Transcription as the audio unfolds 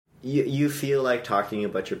you feel like talking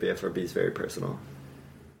about your BFRB is very personal.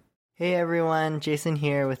 Hey everyone, Jason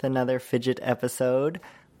here with another Fidget episode.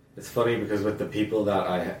 It's funny because with the people that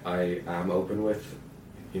I am open with,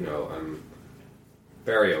 you know, I'm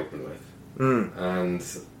very open with. And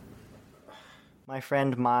my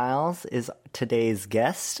friend Miles is today's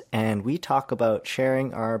guest, and we talk about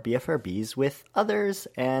sharing our BFRBs with others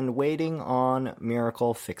and waiting on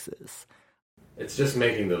miracle fixes. It's just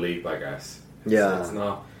making the leap, I guess. It's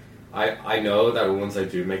not... I know that once I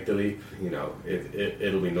do make the leap, you know,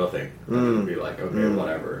 it'll be nothing. It'll be like, okay,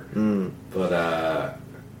 whatever. But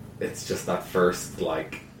it's just that first,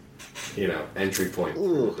 like, you know, entry point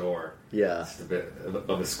through the door. Yeah. It's a bit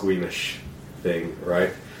of a squeamish thing,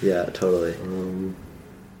 right? Yeah, totally.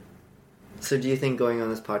 So do you think going on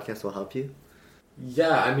this podcast will help you?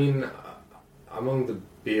 Yeah, I mean, among the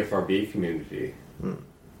BFRB community,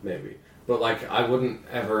 maybe. But, like, I wouldn't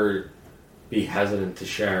ever be hesitant to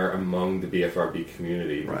share among the BFRB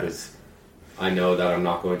community because I know that I'm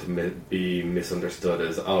not going to be misunderstood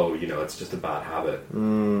as, oh, you know, it's just a bad habit.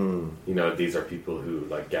 You know, these are people who,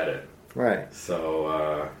 like, get it. Right.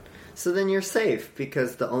 So then you're safe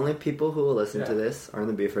because the only people who will listen to this are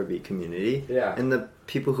in the BFRB community. Yeah. And the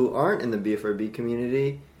people who aren't in the BFRB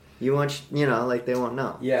community, you want, you know, like, they won't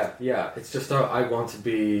know. Yeah. It's just I want to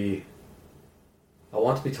be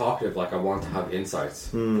talkative, like I want to have insights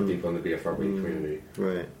for people in the BFRB community.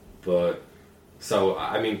 Right. But, so,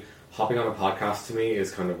 I mean, hopping on a podcast to me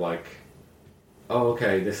is kind of like, oh,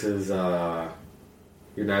 okay, this is,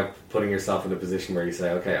 you're now putting yourself in a position where you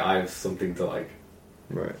say, okay, I have something to, like,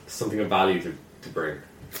 something of value to bring.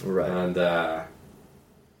 Right. And, I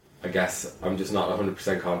guess I'm just not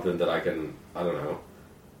 100% confident that I can, I don't know,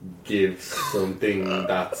 give something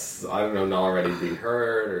that's, I don't know, not already being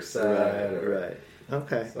heard or said. Right.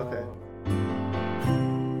 Okay.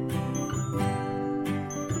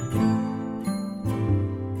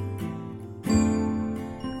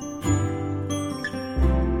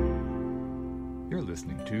 You're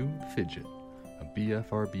listening to Fidget, a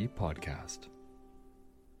BFRB podcast.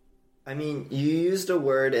 I mean, you used a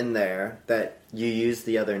word in there that you used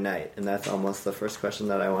the other night, and that's almost the first question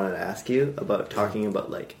that I wanted to ask you about talking about,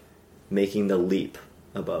 like, making the leap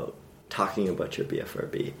about talking about your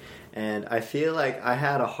BFRB. And I feel like I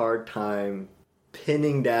had a hard time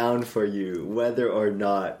pinning down for you whether or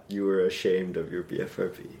not you were ashamed of your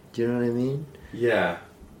BFRB. Do you know what I mean? Yeah.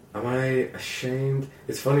 Am I ashamed?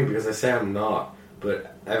 It's funny because I say I'm not,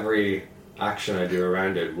 but every action I do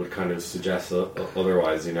around it would kind of suggest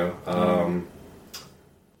otherwise, you know?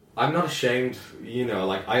 I'm not ashamed, you know,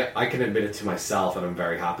 like, I can admit it to myself, and I'm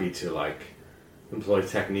very happy to, like, employ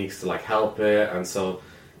techniques to, like, help it, and so,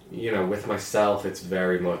 you know, with myself, it's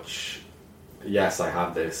very much, yes, I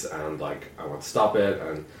have this, and, like, I want to stop it,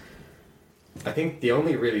 and I think the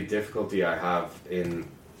only really difficulty I have in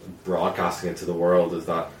broadcasting it to the world is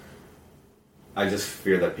that I just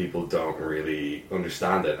fear that people don't really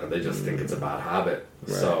understand it, and they just think it's a bad habit.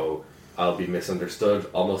 Right. So I'll be misunderstood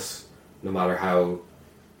almost no matter how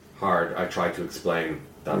hard I try to explain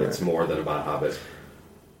that it's more than a bad habit.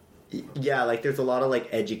 Yeah, like, there's a lot of, like,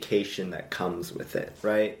 education that comes with it,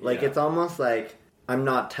 right? Like, it's almost like I'm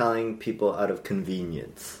not telling people out of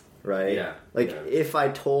convenience, right? Yeah. Like, if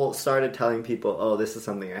I started telling people, oh, this is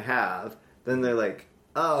something I have, then they're like,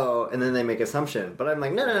 oh, and then they make assumption. But I'm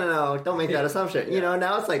like, no, don't make that assumption. You know,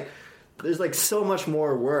 now it's like, there's, like, so much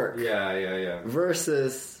more work. Yeah.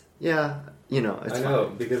 Versus, you know, it's I know,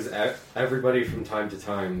 because everybody from time to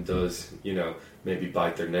time does, you know, maybe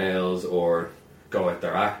bite their nails or go at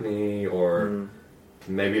their acne, or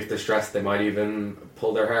maybe if they're stressed they might even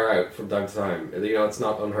pull their hair out from time to time. You know, it's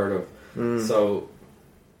not unheard of. So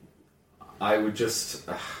I would just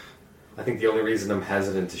I think the only reason I'm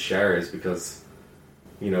hesitant to share is because,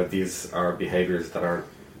 you know, these are behaviors that aren't,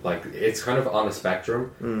 like, it's kind of on a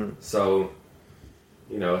spectrum. So,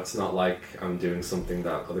 you know, it's not like I'm doing something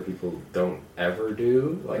that other people don't ever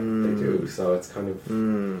do, like they do. So it's kind of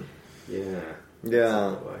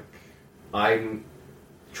Yeah. Like, I'm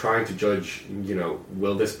trying to judge, you know,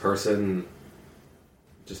 will this person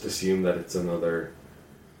just assume that it's another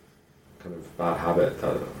kind of bad habit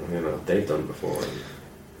that, you know, they've done before.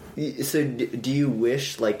 So do you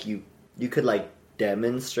wish, like, you could, like,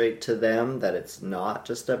 demonstrate to them that it's not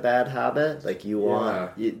just a bad habit? Like, you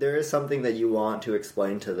want... there is something that you want to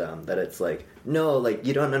explain to them, that it's like, no, like,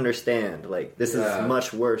 you don't understand. Like, this is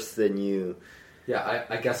much worse than you... Yeah,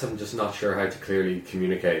 I guess I'm just not sure how to clearly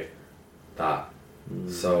communicate that.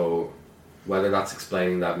 So, whether that's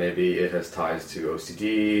explaining that maybe it has ties to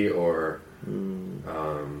OCD or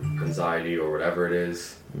anxiety or whatever it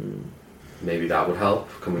is, maybe that would help,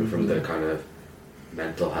 coming from the kind of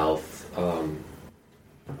mental health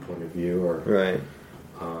point of view, or Right.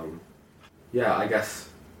 yeah, I guess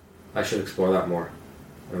I should explore that more.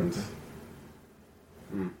 And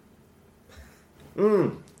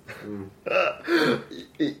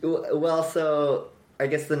Well, so I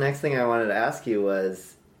guess the next thing I wanted to ask you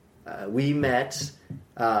was, we met,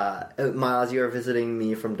 Miles, you were visiting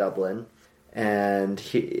me from Dublin, and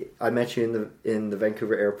I met you in the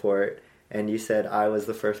Vancouver airport, and you said I was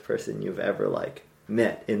the first person you've ever, like,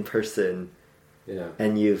 met in person, yeah,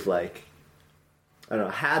 and you've, like, I don't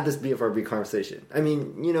know, had this BFRB conversation. I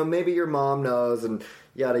mean, you know, maybe your mom knows and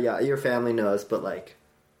yada yada, your family knows, but, like,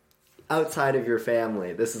 outside of your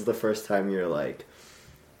family, this is the first time you're like,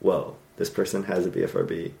 whoa, this person has a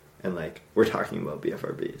BFRB, and, like, we're talking about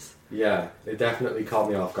BFRBs. yeah. It definitely caught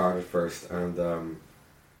me off guard at first, and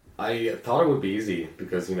I thought it would be easy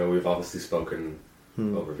because, you know, we've obviously spoken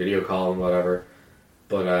over video call and whatever,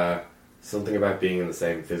 but something about being in the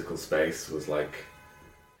same physical space was like,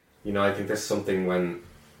 you know, I think there's something when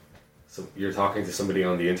you're talking to somebody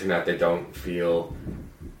on the internet, they don't feel,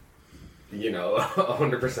 you know,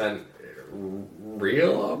 100%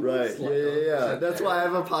 real. Almost. Right, Like, yeah. That's why I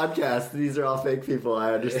have a podcast. These are all fake people,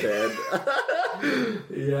 I understand.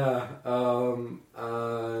 Yeah,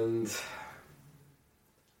 and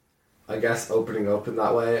I guess opening up in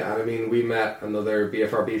that way. And I mean, we met another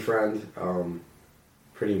BFRB friend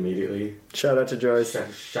pretty immediately. Shout out to Joyce.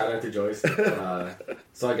 Shout out to Joyce.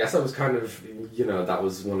 So I guess I was kind of, you know, that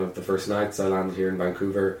was one of the first nights I landed here in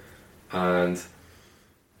Vancouver, and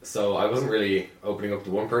so I wasn't really opening up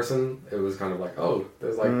to one person. It was kind of like, oh,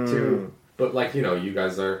 there's like two, but like, you know, you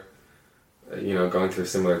guys are, you know, going through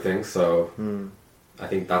similar things, so I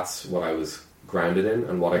think that's what I was grounded in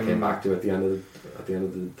and what I came back to at the end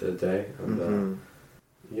of the day, and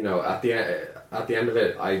you know, at the end of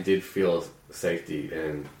it, I did feel safety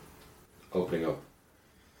in opening up,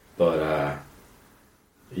 but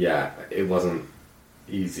yeah, it wasn't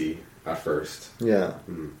easy at first. Yeah.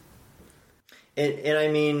 And I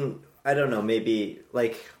mean, I don't know, maybe,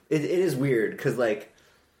 like, it is weird, because, like,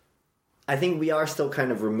 I think we are still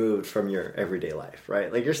kind of removed from your everyday life,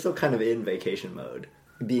 right? Like, you're still kind of in vacation mode,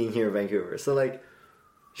 being here in Vancouver. So, like,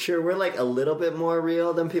 sure, we're, like, a little bit more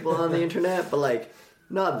real than people on the internet, but, like,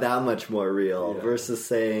 not that much more real, versus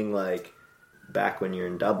saying, like, back when you're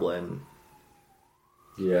in Dublin.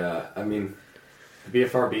 Yeah, I mean, the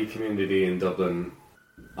BFRB community in Dublin,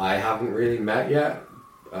 I haven't really met yet.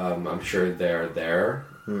 I'm sure they're there,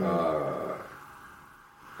 and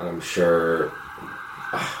I'm sure.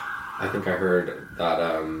 I think I heard that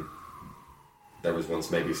there was once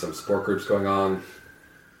maybe some support groups going on,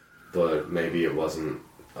 but maybe it wasn't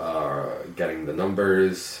getting the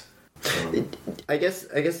numbers. I guess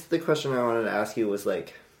the question I wanted to ask you was,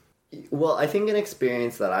 like, well, I think an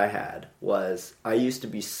experience that I had was I used to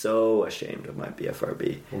be so ashamed of my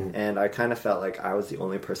BFRB, and I kind of felt like I was the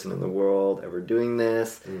only person in the world ever doing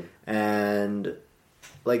this, and,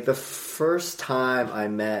 like, the first time I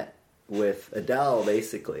met with Adele,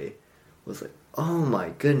 basically, was like, oh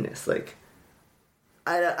my goodness, like,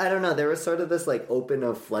 I don't know, there was sort of this, like, open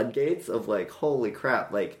of floodgates of, like, holy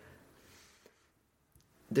crap, like,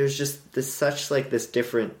 there's just this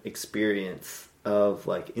different experience of,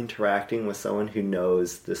 like, interacting with someone who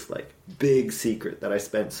knows this, like, big secret that I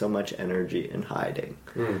spent so much energy in hiding.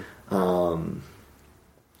 And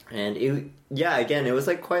it was,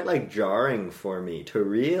 like, quite, like, jarring for me to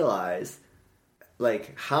realize,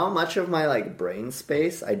 like, how much of my, like, brain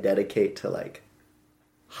space I dedicate to, like,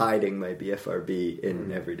 hiding my BFRB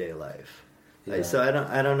in everyday life. Yeah. Like, so I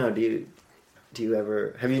don't know, do you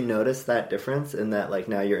ever, have you noticed that difference in that, like,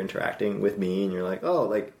 now you're interacting with me and you're like, oh,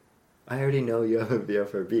 like, I already know you have a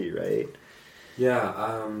BFRB, right?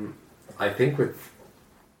 Yeah, I think with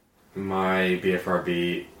my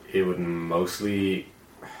BFRB, it would mostly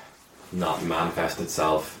not manifest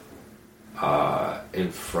itself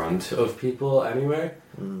in front of people anyway.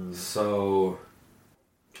 So,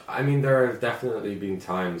 I mean, there have definitely been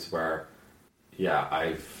times where, yeah,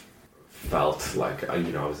 I've felt like,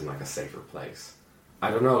 you know, I was in, like, a safer place.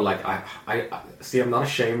 I don't know, like, I see, I'm not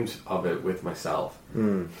ashamed of it with myself.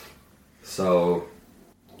 So,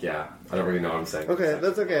 yeah, I don't really know what I'm saying. Okay,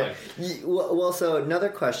 that's okay. Well, so another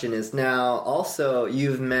question is, now, also,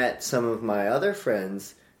 you've met some of my other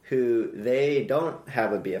friends who, they don't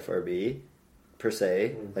have a BFRB, per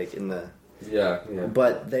se, like, in the... Yeah.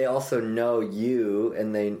 But they also know you,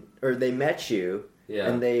 and they met you,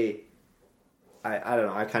 and they... I don't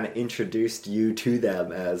know, I kind of introduced you to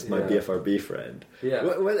them as my BFRB friend.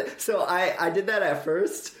 Yeah. So I did that at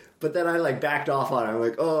first, but then I, like, backed off on it. I'm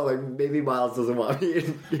like, oh, like, maybe Miles doesn't want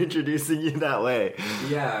me introducing you that way.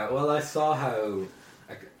 Yeah, well, I saw how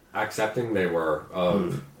accepting they were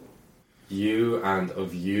of you and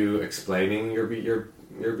of you explaining your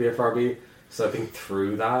BFRB. So I think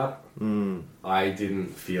through that, I didn't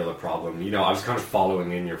feel a problem. You know, I was kind of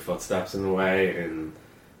following in your footsteps in a way, and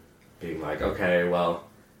being like, okay, well,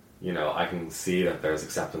 you know, I can see that there's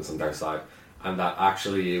acceptance on their side, and that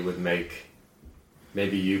actually it would make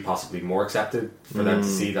maybe you possibly more accepted for them to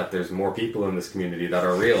see that there's more people in this community that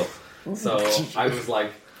are real. So I was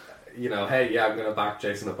like, you know, hey, yeah, I'm going to back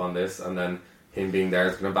Jason up on this, and then him being there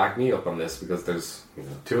is going to back me up on this, because there's, you know,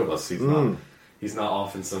 two of us. He's not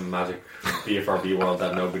off in some magic BFRB world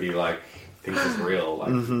that nobody like thinks is real. Like,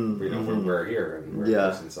 you know, we're here and we're in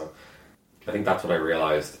person. So I think that's what I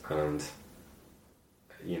realized, and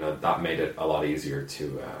you know, that made it a lot easier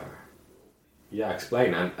to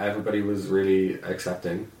explain, and everybody was really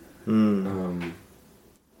accepting. You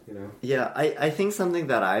know, I think something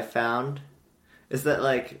that I found is that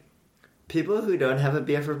like people who don't have a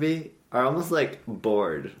BFRB are almost like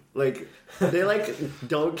bored. Like they like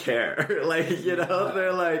don't care. Like, you know,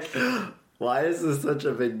 they're like, why is this such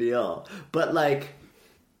a big deal? But like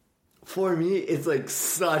for me, it's like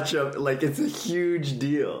such a like it's a huge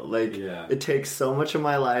deal. Like it takes so much of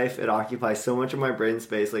my life. It occupies so much of my brain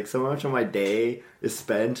space. Like so much of my day is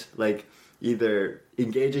spent like either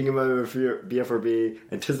engaging in my BFRB,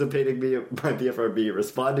 anticipating my BFRB,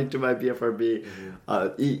 responding to my BFRB.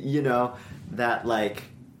 You know that like.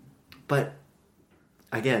 But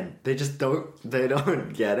again, they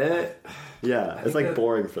don't get it. Yeah, it's like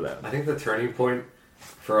boring for them. I think the turning point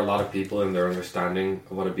for a lot of people in their understanding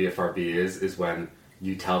of what a BFRB is when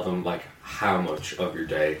you tell them like how much of your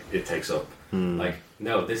day it takes up. Like,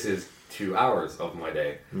 no, this is 2 hours of my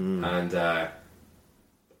day. And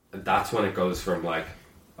that's when it goes from like,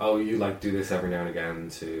 oh, you like do this every now and again,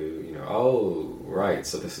 to, you know, oh, right,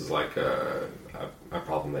 so this is like a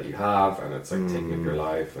problem that you have, and it's like taking up your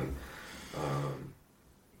life. And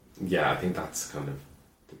I think that's kind of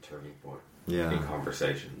the turning point in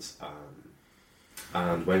conversations.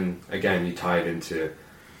 And when, again, you tie it into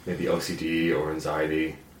maybe OCD or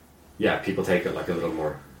anxiety, people take it like a little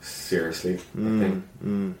more seriously, I think.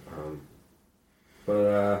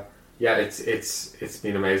 It's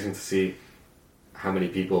been amazing to see how many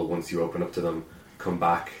people, once you open up to them, come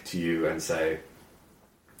back to you and say,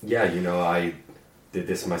 yeah, you know, I did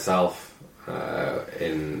this myself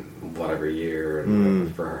in whatever year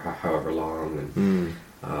and for however long, and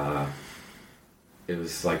it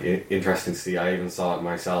was like interesting to see. I even saw it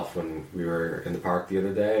myself when we were in the park the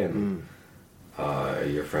other day, and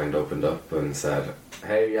your friend opened up and said,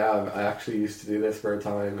 hey, I actually used to do this for a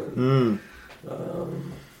time, and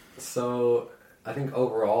so I think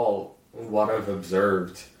overall what I've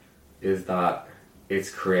observed is that it's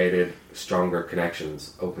created stronger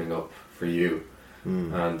connections opening up for you,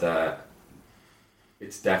 and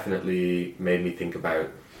it's definitely made me think about,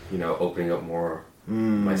 you know, opening up more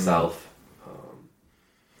myself.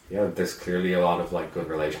 There's clearly a lot of like good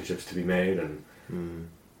relationships to be made, and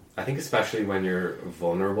I think especially when you're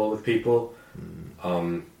vulnerable with people,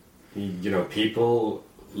 you know, people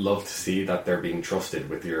love to see that they're being trusted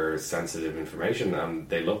with your sensitive information, and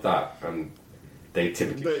they love that, and they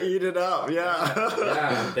typically eat it up.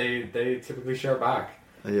 They typically share back.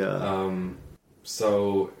 It's,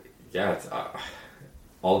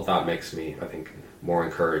 all of that makes me, I think, more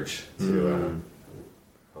encouraged to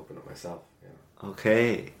open up myself.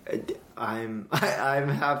 Okay, I'm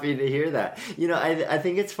happy to hear that. You know, I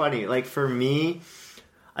think it's funny. Like for me,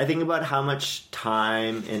 I think about how much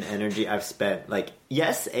time and energy I've spent. Like,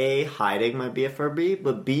 yes, A, hiding my BFRB,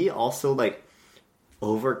 but B, also like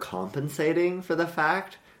overcompensating for the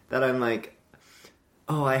fact that I'm like,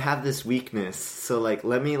 oh, I have this weakness, so like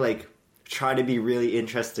let me like try to be really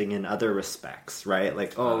interesting in other respects, right?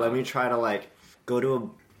 Like, oh, let me try to like go to a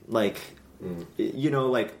like you know,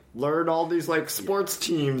 like learn all these like sports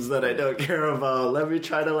teams that I don't care about. Let me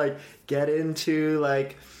try to like get into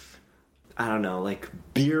like, I don't know, like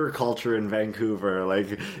beer culture in Vancouver.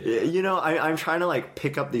 Like, you know, I'm trying to like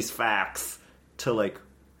pick up these facts to like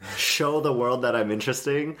show the world that I'm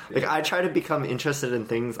interesting. Like I try to become interested in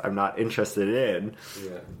things I'm not interested in.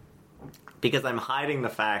 Because I'm hiding the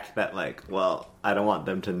fact that, like, well, I don't want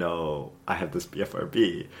them to know I have this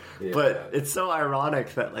BFRB. But it's so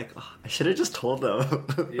ironic that, like, I should have just told them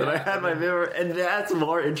that I had my BFRB, and that's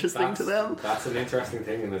more interesting to them. That's an interesting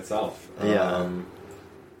thing in itself. I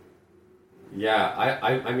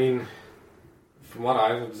mean, from what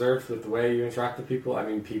I've observed with the way you interact with people, I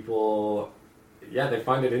mean, people, they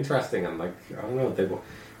find it interesting, and, like, I don't know,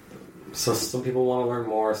 so some people want to learn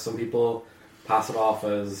more, some people pass it off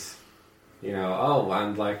as, you know, oh,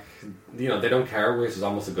 and like, you know, they don't care, which is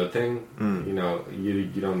almost a good thing. You know, you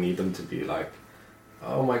don't need them to be like,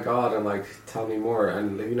 oh my god, and like, tell me more.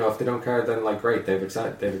 And you know, if they don't care, then like, great, they've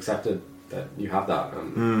accepted that you have that.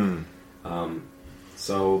 And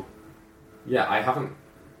so yeah, I haven't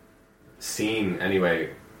seen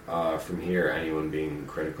anyway from here anyone being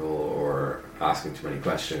critical or asking too many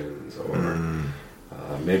questions, or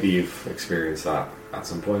maybe you've experienced that at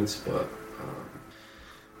some points, but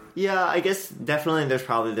yeah, I guess definitely there's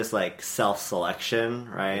probably this like self-selection,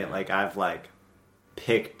 right? Like I've like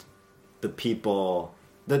picked the people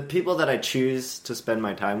that I choose to spend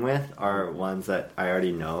my time with are ones that I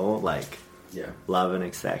already know, like love and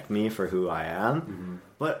accept me for who I am.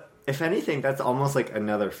 But if anything, that's almost like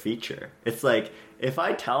another feature. It's like if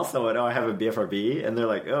I tell someone, oh, I have a BFRB, and they're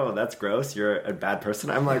like, oh, that's gross, you're a bad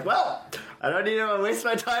person, I'm like, well, I don't need to waste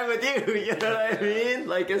my time with you. You know what I mean?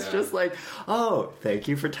 Like, it's just like, oh, thank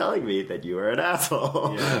you for telling me that you are an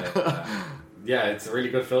asshole. Yeah, it's a really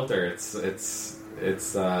good filter. It's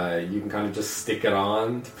you can kind of just stick it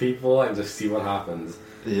on to people and just see what happens.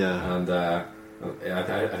 Yeah. And I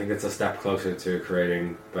think it's a step closer to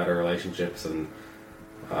creating better relationships and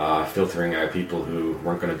filtering out people who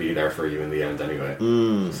weren't going to be there for you in the end anyway.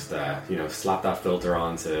 Just you know, slap that filter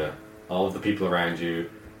on to all of the people around you,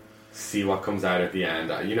 see what comes out at the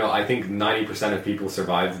end. You know, I think 90% of people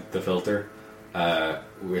survive the filter,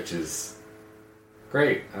 which is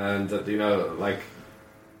great. And you know, like,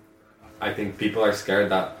 I think people are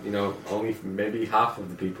scared that, you know, only maybe half of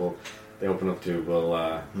the people they open up to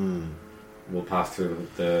will pass through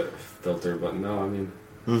the filter. But no, I mean,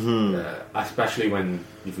 especially when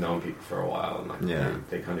you've known people for a while and like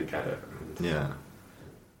they kind of get it. And,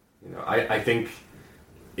 you know, I think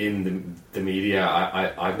in the media,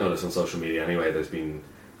 I've noticed on social media anyway, there's been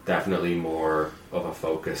definitely more of a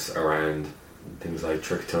focus around things like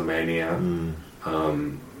trichotillomania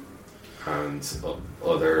and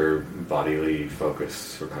other bodily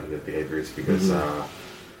focused repetitive behaviors, because I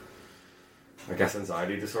guess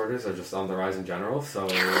anxiety disorders are just on the rise in general, so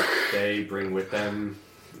they bring with them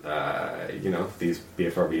you know, these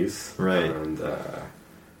BFRBs, right, and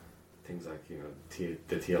things like, you know,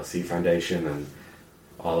 the TLC Foundation and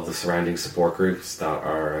all of the surrounding support groups that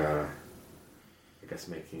are I guess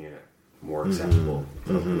making it more acceptable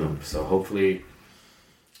to open up. So hopefully,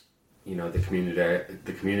 you know, the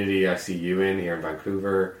community I see you in here in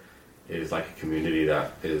Vancouver is like a community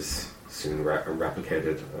that is soon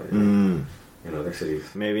replicated in other cities.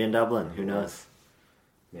 Maybe in Dublin, who knows?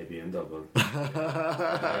 Maybe in Dublin.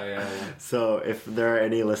 So if there are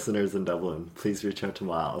any listeners in Dublin, please reach out to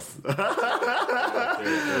Miles.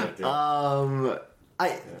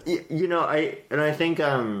 I think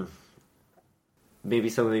maybe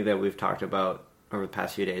something that we've talked about over the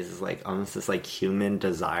past few days is like almost this like human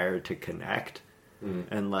desire to connect.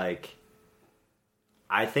 And like,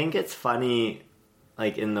 I think it's funny,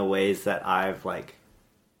 like in the ways that I've like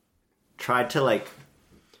tried to like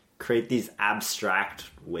create these abstract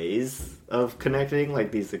ways of connecting,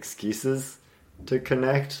 like these excuses to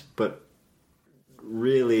connect, but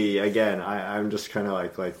really, again, I'm just kind of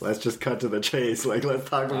like let's just cut to the chase. Like, let's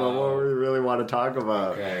talk about what we really want to talk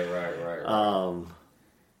about. Okay, right.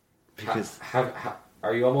 Because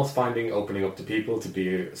are you almost finding opening up to people to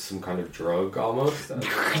be some kind of drug almost?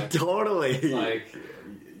 Totally. It's like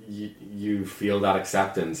you feel that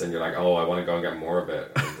acceptance, and you're like, oh, I want to go and get more of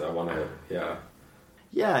it. And I want to,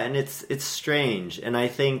 yeah, and it's strange, and I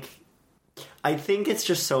think it's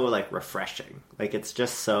just so like refreshing. Like, it's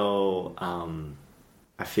just so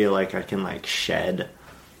I feel like I can like shed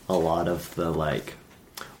a lot of the like,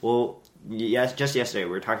 well, yes, just yesterday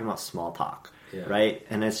we were talking about small talk, right?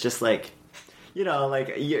 And it's just like, you know,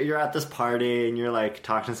 like you're at this party and you're like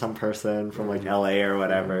talking to some person from like LA or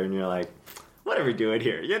whatever, and you're like, what are we doing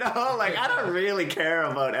here? You know, like, I don't really care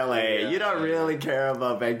about LA. You don't really care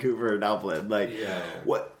about Vancouver or Dublin. Like,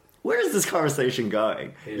 where is this conversation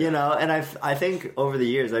going? You know, and I think over the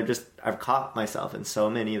years I've caught myself in so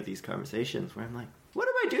many of these conversations where I'm like, what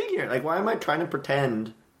am I doing here? Like, why am I trying to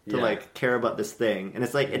pretend to like care about this thing? And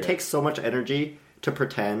it's like, it takes so much energy to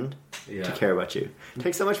pretend to care about you. It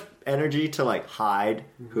takes so much energy to like hide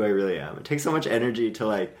who I really am. It takes so much energy to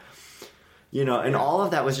like, you know, and all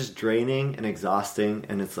of that was just draining and exhausting,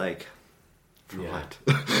 and it's like, for what?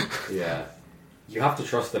 You have to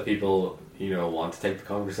trust that people, you know, want to take the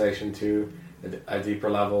conversation to a deeper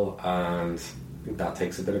level, and I think that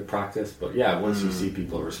takes a bit of practice. But yeah, once you see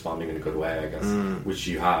people responding in a good way, I guess, which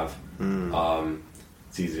you have,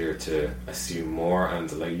 it's easier to assume more.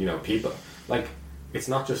 And like, you know, people, like, it's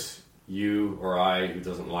not just you or I who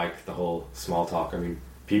doesn't like the whole small talk. I mean,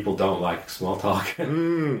 people don't like small talk. You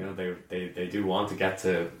know, they do want to get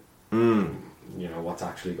to you know what's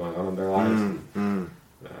actually going on in their lives,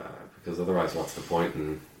 because otherwise, what's the point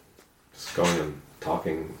in just going and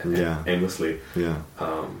talking aimlessly? Yeah.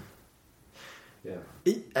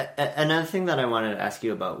 Another thing that I wanted to ask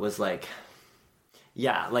you about was like,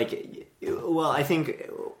 I think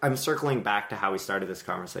I'm circling back to how we started this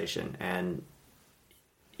conversation, and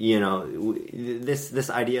you know, this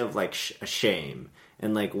idea of like shame,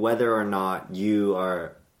 and like whether or not you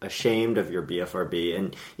are ashamed of your BFRB,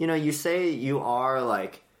 and you know, you say you are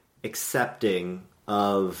like accepting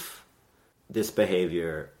of this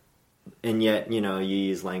behavior. And yet, you know, you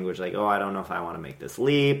use language like, oh, I don't know if I want to make this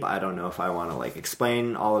leap. I don't know if I want to, like,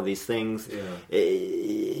 explain all of these things. Yeah.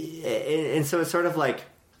 And so it's sort of like,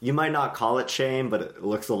 you might not call it shame, but it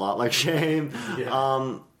looks a lot like shame.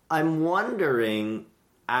 Yeah. I'm wondering,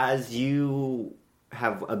 as you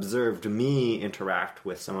have observed me interact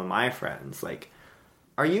with some of my friends, like,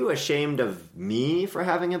 are you ashamed of me for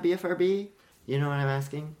having a BFRB? You know what I'm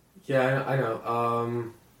asking? Yeah, I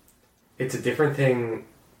know. It's a different thing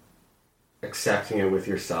accepting it with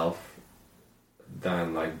yourself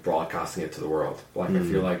than like broadcasting it to the world. Like I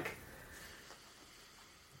feel like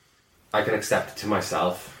I can accept it to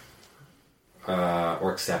myself,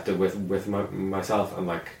 or accept it with myself, and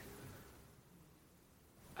like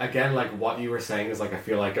again, like what you were saying is like I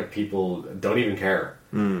feel like people don't even care.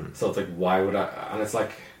 So it's like, why would I? And it's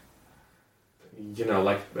like, you know,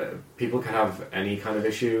 like people can have any kind of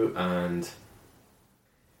issue, and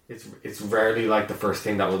it's rarely like the first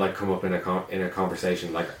thing that would like come up in a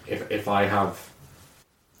conversation. Like if I have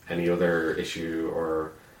any other issue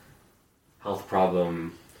or health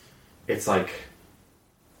problem, it's like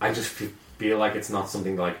I just feel like it's not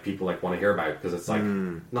something like people like want to hear about, because it's like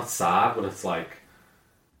not sad, but it's like,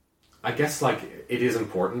 I guess like it is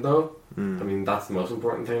important though. I mean, that's the most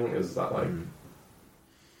important thing, is that like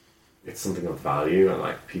it's something of value, and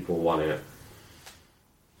like people want to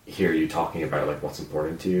hear you talking about like what's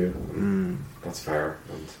important to you. That's fair.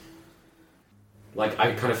 And like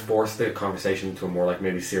I kind of forced the conversation into a more like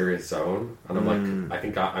maybe serious zone, and I'm like, I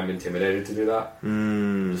think I'm intimidated to do that.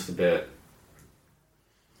 Just a bit,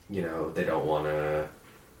 you know, they don't want to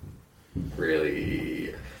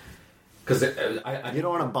really, because you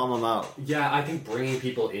don't want to bum them out. Yeah, I think bringing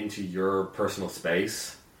people into your personal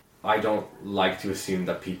space, I don't like to assume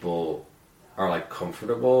that people are like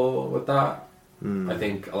comfortable with that. I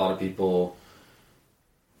think a lot of people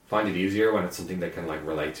find it easier when it's something they can like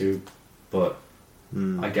relate to, but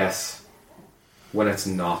I guess when it's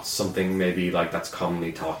not something maybe like that's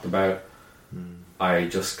commonly talked about, I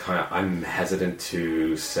just I'm hesitant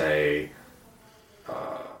to say,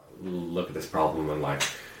 look at this problem, and like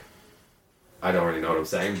I don't really know what I'm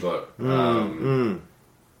saying, but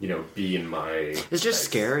you know, be in my it's just space.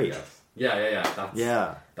 scary. Yes.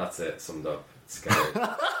 That's it summed up. It's scary.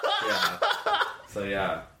 Yeah. So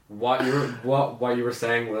yeah, what you were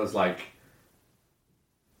saying was like,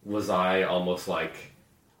 was I almost like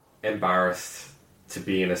embarrassed to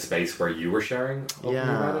be in a space where you were sharing openly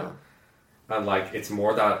about it? And like, it's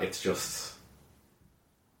more that it's just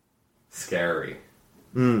scary.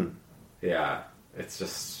 Yeah, it's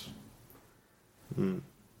just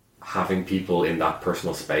having people in that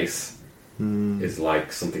personal space is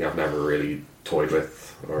like something I've never really toyed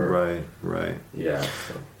with. Or Right. Yeah.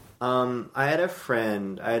 So. I had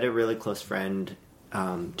a really close friend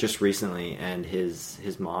just recently, and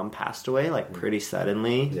his mom passed away like pretty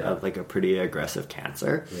suddenly of like a pretty aggressive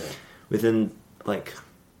cancer. Within like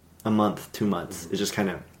a month, 2 months. It's just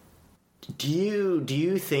kind of, do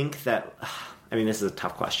you think that, I mean, this is a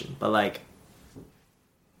tough question, but like,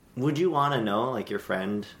 would you want to know like your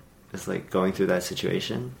friend is like going through that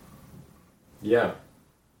situation? Yeah,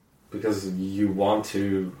 because you want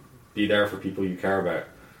to be there for people you care about.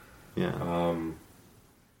 Yeah.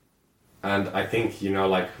 And I think, you know,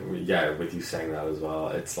 like, yeah, with you saying that as well,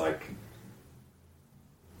 it's like,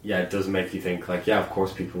 yeah, it does make you think, like, yeah, of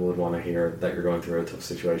course people would want to hear that you're going through a tough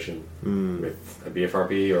situation with a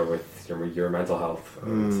BFRB or with your mental health.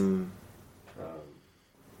 And,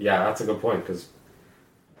 yeah, that's a good point, because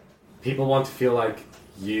people want to feel like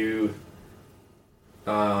you,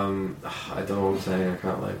 I don't know what I'm saying, I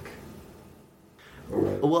can't, like...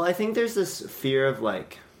 Well, I think there's this fear of,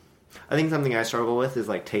 like... I think something I struggle with is,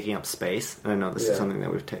 like, taking up space. And I know this is something that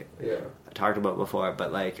we've talked about before,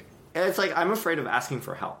 but, like... It's like, I'm afraid of asking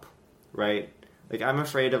for help, right? Like, I'm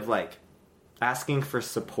afraid of, like, asking for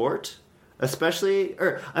support, especially...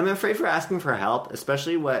 Or, I'm afraid for asking for help,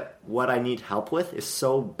 especially what I need help with is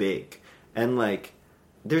so big. And, like,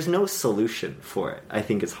 there's no solution for it. I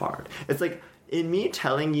think it's hard. It's like... in me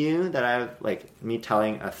telling you that I have, like, me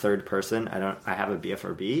telling a third person I have a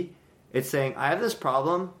BFRB, it's saying, I have this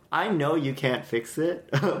problem, I know you can't fix it,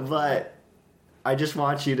 but I just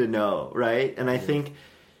want you to know, right? And I think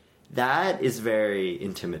that is very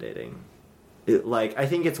intimidating. I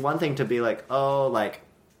think it's one thing to be like, oh, like,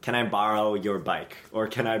 can I borrow your bike? Or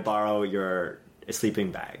can I borrow your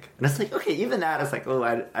sleeping bag? And it's like, okay, even that is like, oh,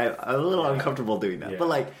 I'm a little uncomfortable doing that. Yeah. But,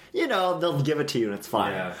 like, you know, they'll give it to you and it's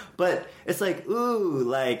fine. Yeah. But it's like, ooh,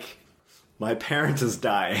 like, my parent is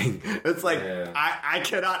dying. It's like, Yeah. I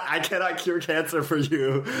cannot cure cancer for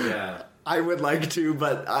you. Yeah. I would like to,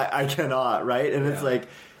 but I cannot, right? And it's like,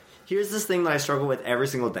 here's this thing that I struggle with every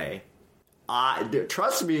single day.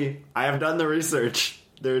 Trust me, I have done the research.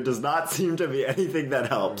 There does not seem to be anything that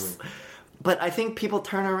helps. But I think people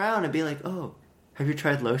turn around and be like, oh, have you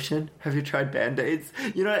tried lotion? Have you tried Band-Aids?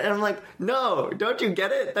 You know, and I'm like, no, don't you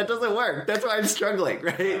get it? That doesn't work. That's why I'm struggling,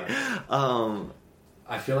 right?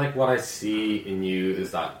 I feel like what I see in you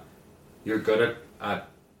is that you're good at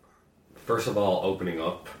first of all, opening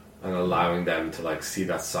up and allowing them to, like, see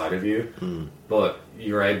that side of you. But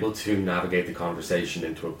you're able to navigate the conversation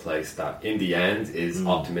into a place that, in the end, is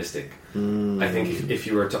optimistic. I think if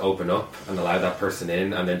you were to open up and allow that person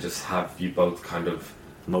in and then just have you both kind of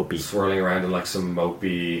mopey, swirling around in, like, some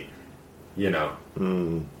mopey, you know,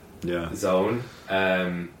 zone,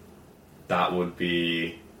 that would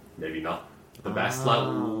be maybe not the best.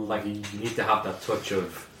 Like, you need to have that touch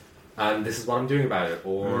of, and this is what I'm doing about it,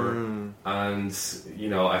 or and you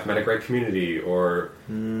know, I've met a great community, or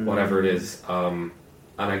whatever it is. And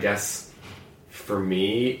I guess for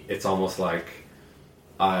me, it's almost like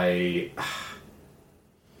I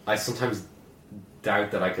sometimes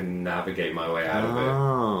doubt that I can navigate my way out of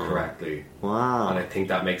it correctly. Wow. And I think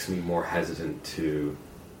that makes me more hesitant to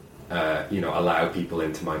you know, allow people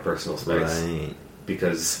into my personal space, Right.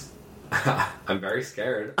 because I'm very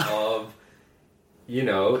scared of, you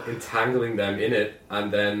know, entangling them in it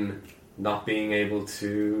and then not being able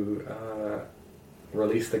to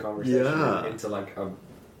release the conversation into, like,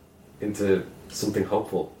 into something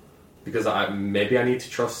hopeful, because maybe I need to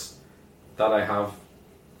trust that I have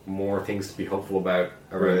more things to be hopeful about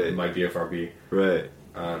around my BFRB, Right.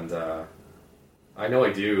 and I know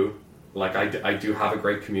I do. Like, I do have a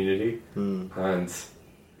great community, and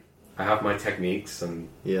I have my techniques, and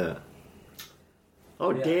Yeah.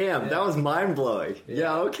 Oh, Yeah, damn, yeah. that was mind-blowing.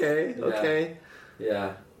 Yeah, okay, Yeah. okay.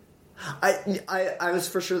 yeah, I was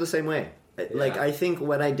for sure the same way. Like, I think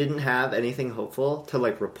when I didn't have anything hopeful to,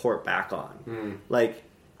 like, report back on. Like,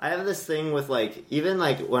 I have this thing with, like, even,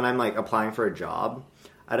 like, when I'm, like, applying for a job,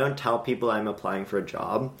 I don't tell people I'm applying for a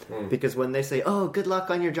job, because when they say, oh, good luck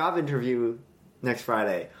on your job interview next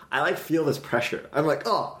Friday, I, like, feel this pressure. I'm like,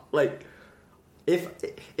 oh, like,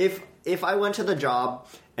 if I went to the job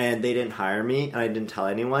and they didn't hire me and I didn't tell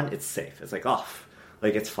anyone, it's safe. It's like, oh,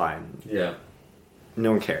 like, it's fine. yeah,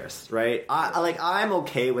 No one cares, right? I'm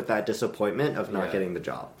okay with that disappointment of not getting the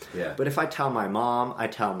job. Yeah. But if I tell my mom, I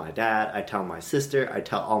tell my dad, I tell my sister, I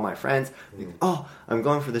tell all my friends, like, oh, I'm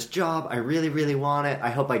going for this job, I really, really want it, I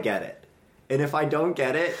hope I get it. And if I don't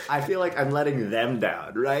get it, I feel like I'm letting them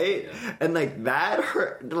down, right? Yeah. And, like, that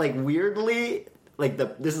hurt, like, weirdly, like,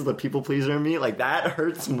 this is the people pleaser in me, like, that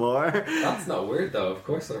hurts more. that's not weird though. Of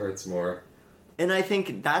course, it hurts more. And I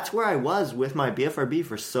think that's where I was with my BFRB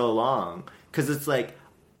for so long. Because it's like,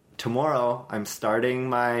 tomorrow I'm starting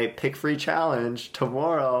my pick-free challenge.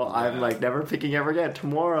 Tomorrow I'm, like, never picking ever again.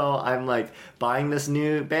 Tomorrow I'm, like, buying this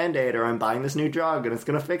new Band-Aid, or I'm buying this new drug and it's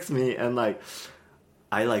going to fix me. And, like,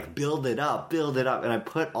 I, like, build it up, and I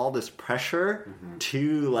put all this pressure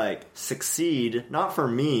to, like, succeed, not for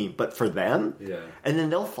me, but for them. Yeah. And then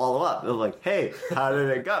they'll follow up. They're like, hey, how did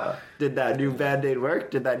it go? Did that new Band-Aid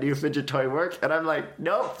work? Did that new fidget toy work? And I'm like,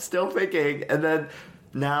 nope, still picking. And then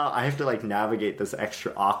now I have to, like, navigate this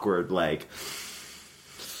extra awkward, like,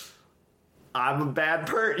 I'm a bad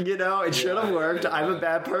person, you know? It should have worked. yeah. I'm a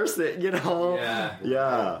bad person, you know?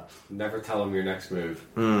 Yeah. Never tell them your next move.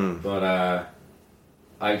 But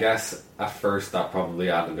I guess at first that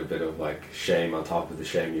probably added a bit of, like, shame on top of the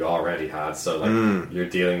shame you already had. So, like, you're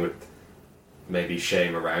dealing with maybe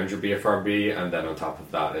shame around your BFRB, and then on top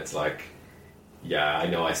of that, it's like, yeah, I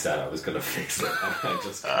know I said I was going to fix it, and I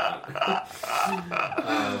just can't.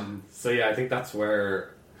 So, yeah, I think that's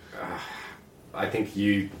where I think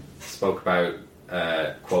you spoke about,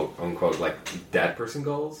 quote unquote, like, dead person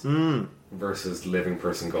goals versus living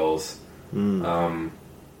person goals.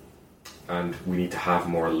 And we need to have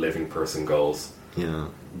more living person goals. Yeah.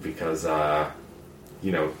 Because,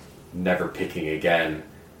 you know, never picking again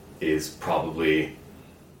is probably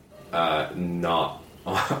not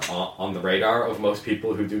on the radar of most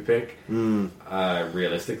people who do pick,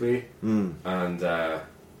 realistically, and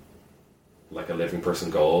like a living person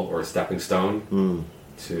goal or a stepping stone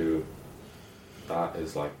to that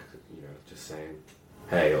is like, you know, just saying,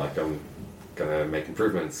 hey, like I'm gonna make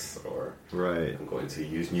improvements, or Right. I'm going to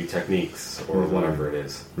use new techniques, or whatever it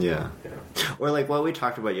is. Yeah. You know. Or like what we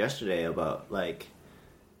talked about yesterday about, like,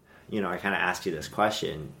 you know, I kind of asked you this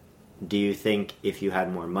question. Do you think if you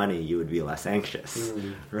had more money, you would be less anxious?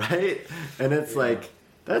 Right? And it's like,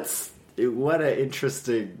 what an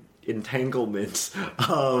interesting entanglement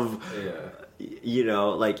of, you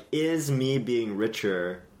know, like, is me being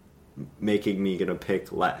richer making me gonna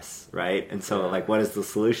pick less, right? And so, like, what is the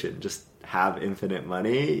solution? Just have infinite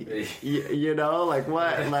money? You know, like,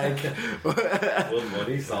 what? Like, Will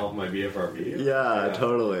money solve my BFRB? yeah,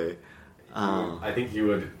 totally. I think you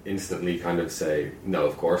would instantly kind of say, no,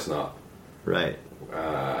 of course not. Right.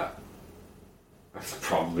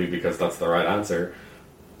 Probably because that's the right answer.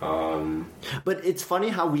 But it's funny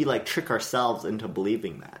how we, like, trick ourselves into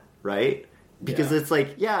believing that, right? Because it's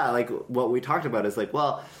like, like, what we talked about is like,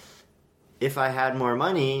 well, if I had more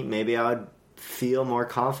money, maybe I would feel more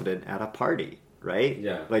confident at a party, right?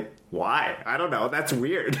 Yeah. Like, why? I don't know. That's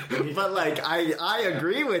weird. But, like, I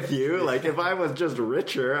agree with you. Like, if I was just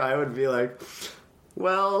richer, I would be like,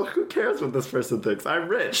 well, who cares what this person thinks? I'm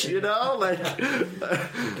rich, you know? Like,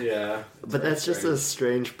 Yeah. but that's just a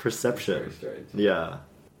strange perception. Very strange. Yeah.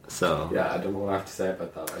 So. Yeah, I don't know what I have to say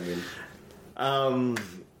about that. I mean,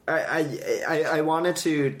 I wanted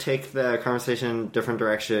to take the conversation different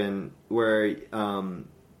direction where, you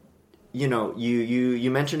know,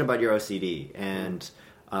 you mentioned about your OCD, and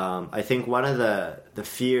I think one of the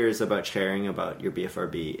fears about sharing about your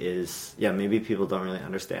BFRB is, maybe people don't really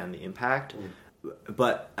understand the impact,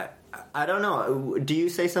 but I don't know. Do you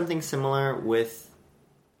say something similar with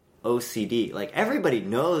OCD? Like, everybody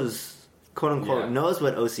knows, quote unquote, knows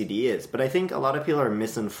what OCD is, but I think a lot of people are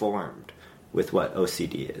misinformed with what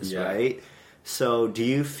OCD is, right? So do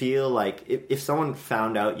you feel like if someone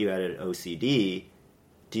found out you had an OCD,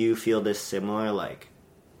 do you feel this similar, like,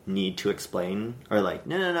 need to explain? Or like,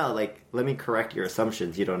 no, like, let me correct your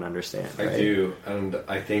assumptions you don't understand, right? I do, and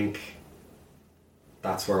I think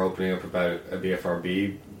that's where opening up about a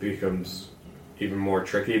BFRB becomes even more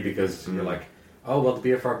tricky, because you're like, oh, well, the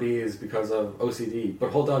BFRB is because of OCD.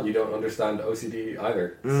 But hold on, you don't understand OCD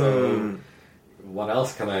either. So what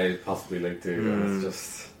else can I possibly link to? And it's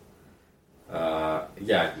just,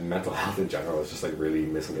 mental health in general is just, like, really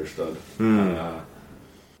misunderstood. I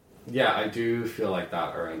do feel like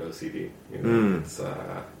that around OCD. You know,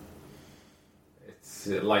 it's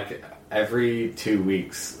like every 2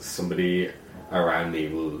 weeks, somebody around me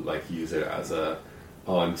will, like, use it as a,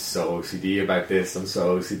 oh, I'm so OCD about this, I'm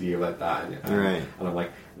so OCD about that, and I'm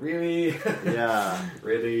like, really?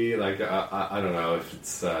 Really? Like, I don't know if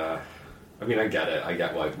it's, I mean, I get it, I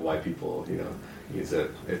get why people, you know, use it.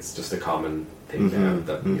 It's just a common thing now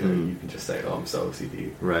that, you know, you can just say, oh, I'm so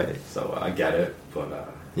OCD. Right. So I get it,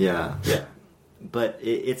 but, Yeah. But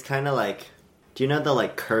it's kind of like, do you know the,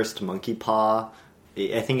 like, cursed monkey paw?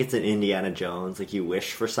 I think it's in Indiana Jones. Like, you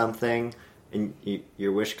wish for something, and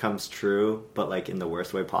your wish comes true, but, like, in the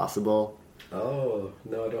worst way possible. Oh,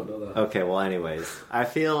 no, I don't know that. Okay, well, anyways, I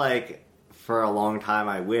feel like for a long time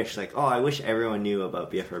I wish everyone knew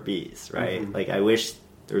about BFRBs, right? Like, I wish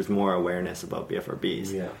there was more awareness about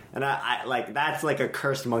BFRBs. Yeah. And I like, that's like a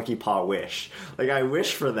cursed monkey paw wish. Like, I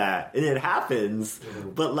wish for that, and it happens,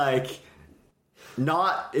 but, like,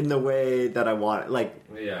 not in the way that I want, like,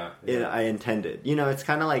 I intended. You know, it's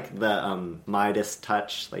kind of like the Midas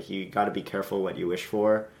touch. Like, you got to be careful what you wish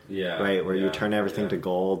for. Yeah. Right? Where you turn everything to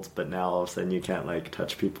gold, but now all of a sudden you can't, like,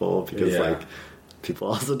 touch people because, like, people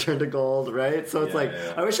also turn to gold, right? So it's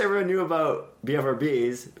I wish everyone knew about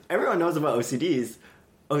BFRBs. Everyone knows about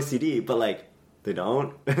OCD, but, like, they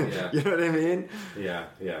don't. You know what I mean?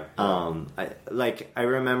 I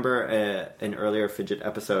remember an earlier Fidget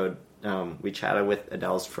episode. We chatted with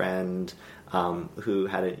Adele's friend who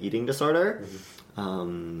had an eating disorder.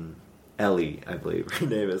 Ellie, I believe her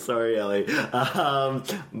name is. Sorry, Ellie.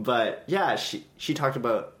 But yeah, she talked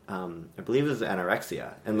about I believe it was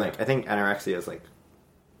anorexia, and like, I think anorexia is, like,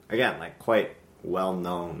 again, like, quite well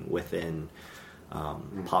known within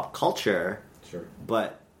pop culture. Sure.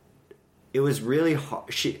 But it was really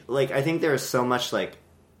hard. I think there is so much like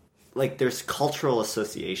there's cultural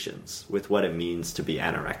associations with what it means to be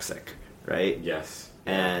anorexic, right? Yes.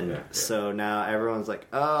 And so now everyone's like,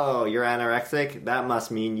 oh, you're anorexic? That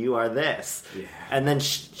must mean you are this. Yeah. And then,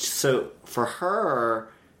 so for her,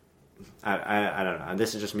 I don't know.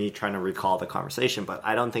 This is just me trying to recall the conversation, but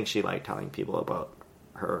I don't think she liked telling people about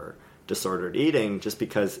her disordered eating, just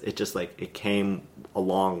because it just like it came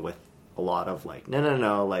along with a lot of like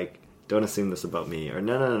no, like don't assume this about me, or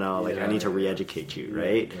no, like I need to re-educate you,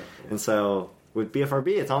 right? And so with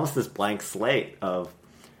BFRB, it's almost this blank slate of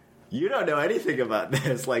you don't know anything about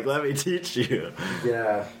this, like let me teach you.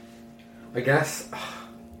 Yeah, I guess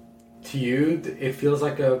to you it feels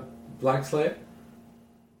like a blank slate.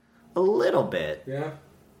 A little bit. Yeah,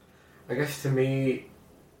 I guess to me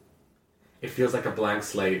it feels like a blank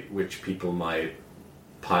slate, which people might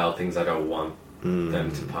pile things I don't want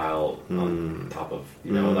them to pile on top of.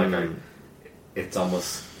 You know, like it's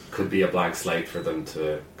almost could be a blank slate for them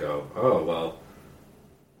to go, oh well,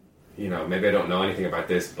 you know, maybe I don't know anything about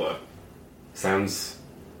this, but sounds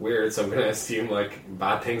weird, so I'm gonna assume like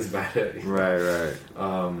bad things about it. Right.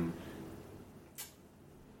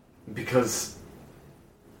 Because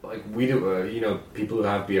like we do, you know, people who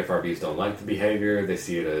have BFRBs don't like the behavior. They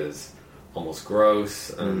see it as almost gross,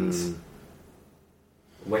 and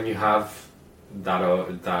when you have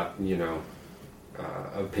that you know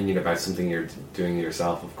opinion about something you're doing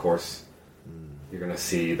yourself, of course you're gonna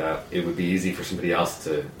see that it would be easy for somebody else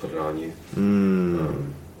to put it on you.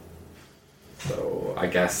 So I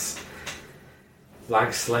guess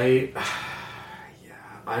blank slate. Yeah,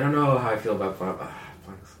 I don't know how I feel about blank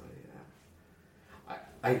slate.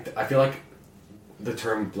 Yeah, I feel like the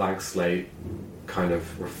term blank slate kind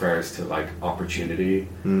of refers to like opportunity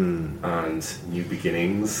and new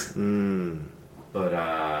beginnings. But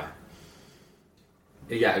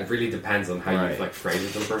yeah, it really depends on how you like phrase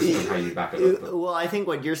it to the person and how you back it up. Well, I think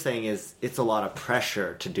what you're saying is it's a lot of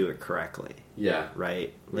pressure to do it correctly. Yeah.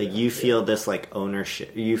 Right? Like you feel this like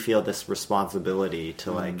ownership, you feel this responsibility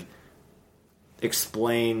to like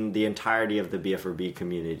explain the entirety of the BFRB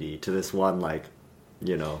community to this one like,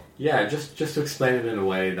 you know. Yeah, just to explain it in a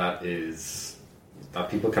way that is that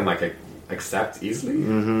people can like accept easily.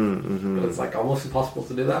 But it's like almost impossible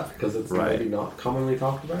to do that because it's maybe not commonly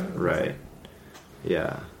talked about. Right.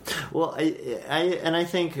 Yeah. Well, I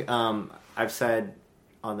think I've said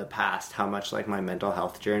on the past how much like my mental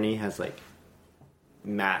health journey has like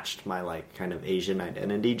matched my like kind of Asian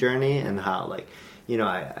identity journey, and how like, you know,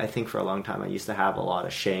 I think for a long time I used to have a lot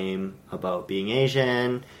of shame about being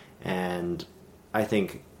Asian, and I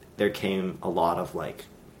think there came a lot of like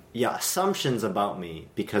assumptions about me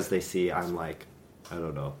because they see I'm like, I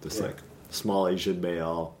don't know, this like small Asian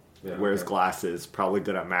male, wears glasses, probably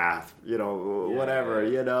good at math, you know, whatever,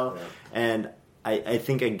 you know. And I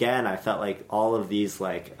think again I felt like all of these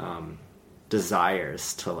like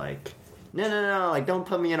desires to like no, like don't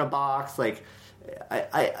put me in a box, like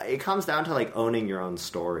it comes down to like owning your own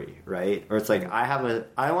story, right? Or it's like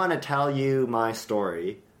I want to tell you my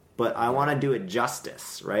story, but I want to do it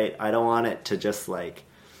justice, right? I don't want it to just like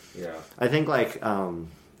I think like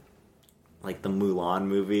the Mulan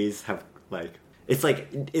movies have like it's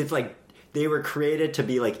like they were created to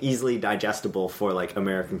be like easily digestible for like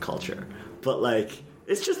American culture, but like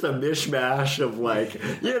it's just a mishmash of like,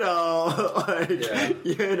 you know, like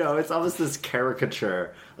you know, it's almost this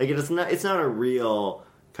caricature. Like it's not a real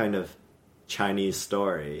kind of Chinese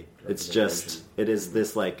story. It's just it is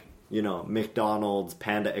this like, you know, McDonald's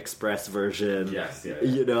Panda Express version,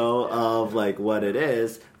 you know, of like what it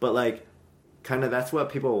is, but like kind of that's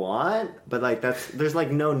what people want, but like there's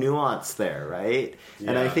like no nuance there, right?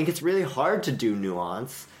 And I think it's really hard to do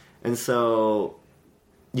nuance, and so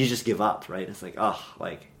you just give up, right? It's like, oh,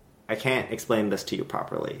 like I can't explain this to you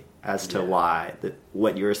properly as to why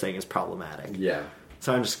what you're saying is problematic. Yeah.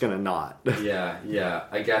 So I'm just gonna not. Yeah.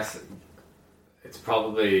 I guess it's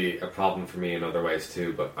probably a problem for me in other ways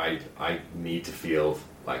too, but I need to feel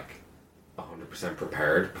like 100%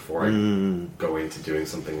 prepared before I go into doing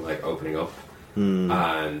something like opening up.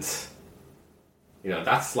 And you know,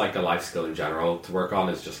 that's like a life skill in general to work on,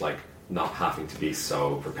 is just like not having to be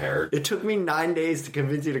so prepared. It took me 9 days to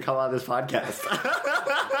convince you to come on this podcast.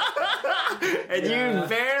 And you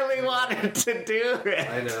barely wanted to do it.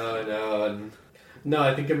 I know. And no,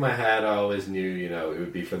 I think in my head I always knew, you know, it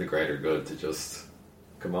would be for the greater good to just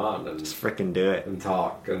come on and just freaking do it and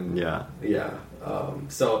talk and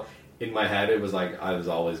so in my head it was like I was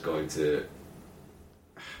always going to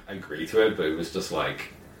agree to it, but it was just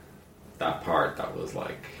like that part that was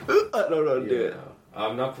like I don't know, do it.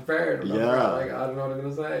 I'm not prepared. Like, I don't know what I'm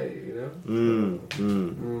gonna say, you know.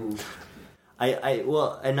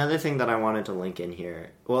 Well, another thing that I wanted to link in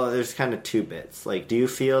here. Well, there's kind of two bits. Like, do you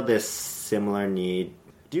feel this similar need?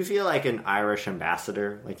 Do you feel like an Irish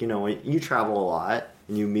ambassador? Like, you know, when you travel a lot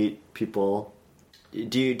and you meet people,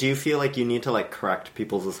 do you feel like you need to like correct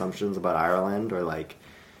people's assumptions about Ireland, or like?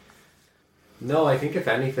 No, I think if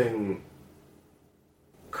anything,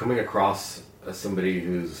 coming across as somebody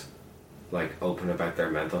who's like open about their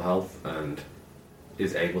mental health and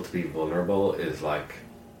is able to be vulnerable is like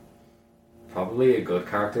probably a good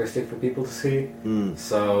characteristic for people to see.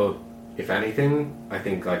 So if anything, I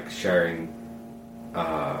think like sharing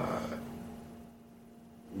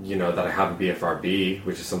you know, that I have a BFRB,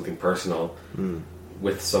 which is something personal,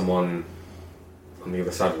 with someone on the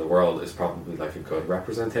other side of the world is probably like a good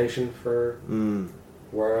representation for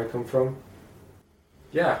where I come from.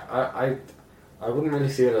 Yeah, I wouldn't really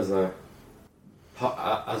see it as a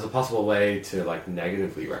possible way to like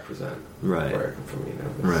negatively represent where I come from. You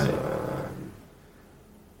know,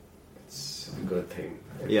 it's a good thing.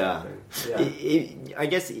 Yeah. Yeah. I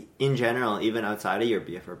guess in general, even outside of your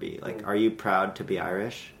BFRB, like, are you proud to be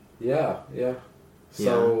Irish? Yeah.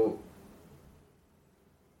 So,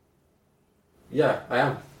 yeah, I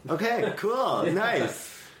am. Okay, cool,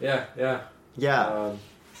 nice. Yeah.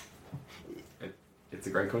 It's a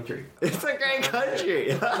great country. It's a great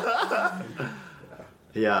country.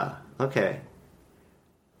 Yeah. Okay.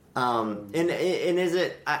 And is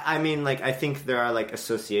it? I mean, like, I think there are like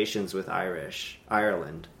associations with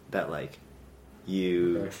Ireland that like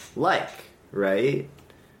you like, right?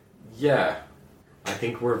 Yeah, I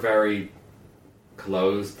think we're very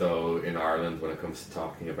closed though in Ireland when it comes to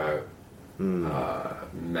talking about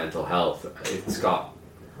mental health. It's got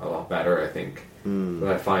a lot better, I think. But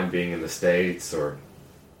I find being in the States or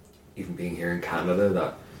even being here in Canada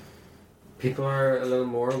that people are a little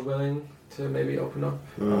more willing to maybe open up.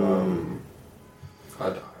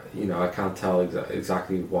 I can't tell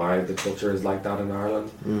exactly why the culture is like that in Ireland.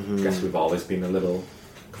 I guess we've always been a little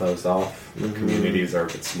closed off. The communities are a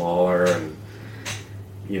bit smaller, and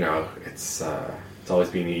you know, it's always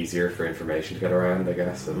been easier for information to get around, I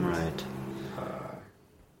guess. And, right.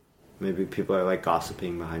 Maybe people are like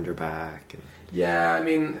gossiping behind your back. Yeah, I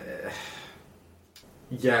mean,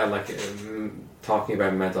 like talking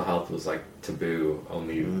about mental health was like taboo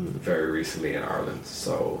only very recently in Ireland.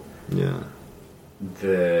 So yeah,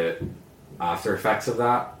 the after effects of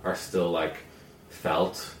that are still like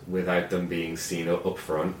felt without them being seen up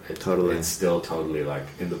front. It's still totally like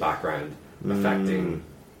in the background affecting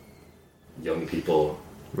young people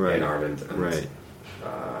in Ireland. And,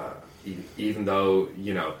 even though,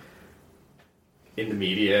 you know, in the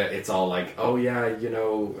media it's all like, oh yeah, you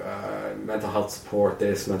know, mental health support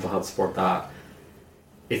this, mental health support that.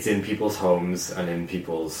 It's in people's homes and in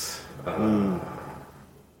people's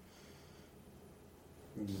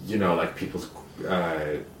you know, like people's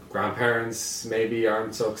grandparents maybe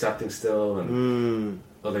aren't so accepting still, and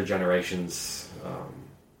other generations,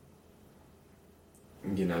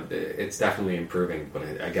 you know, it's definitely improving, but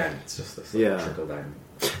again, it's just this trickle down.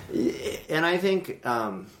 And I think,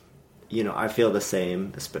 you know, I feel the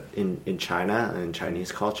same in China and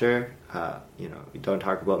Chinese culture. You know, we don't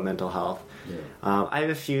talk about mental health. I have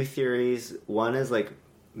a few theories. One is like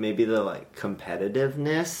maybe the like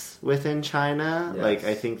competitiveness within China. Yes. Like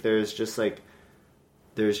I think there's just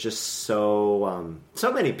so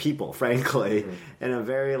many people, frankly, in a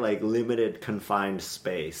very like limited, confined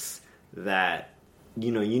space that,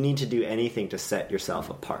 you know, you need to do anything to set yourself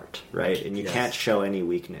apart, right? And you can't show any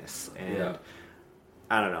weakness. And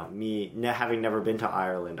I don't know, me having never been to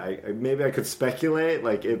Ireland, maybe I could speculate,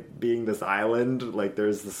 like it being this island, like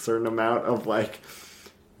there's a certain amount of like,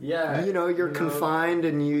 you know, you're confined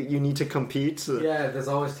and you need to compete. Yeah, there's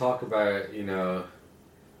always talk about, you know,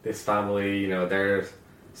 this family, you know, their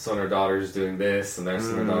son or daughter's doing this and their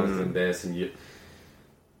son or daughter's doing this, and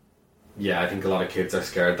I think a lot of kids are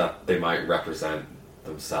scared that they might represent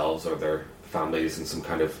themselves or their families in some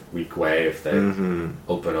kind of weak way if they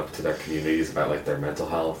open up to their communities about like their mental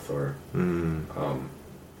health or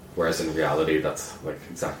whereas in reality that's like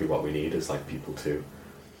exactly what we need, is like people to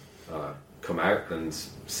come out and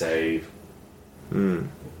say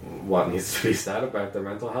what needs to be said about their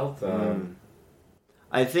mental health.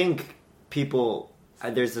 I think people,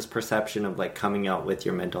 there's this perception of like coming out with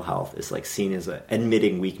your mental health is like seen as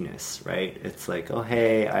admitting weakness, right? It's like, oh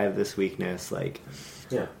hey, I have this weakness, like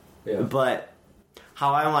but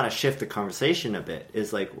how I want to shift the conversation a bit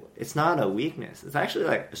is like, it's not a weakness, it's actually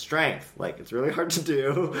like a strength. Like it's really hard to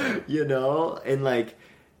do, you know, and like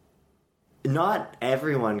not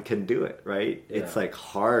everyone can do it, right? It's like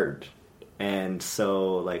hard. And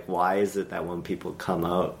so like, why is it that when people come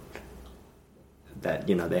out that,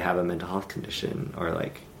 you know, they have a mental health condition or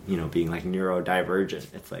like, you know, being like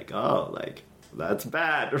neurodivergent, it's like, oh, like that's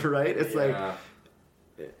bad, right? It's like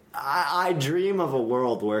I dream of a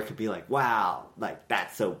world where it could be like, wow, like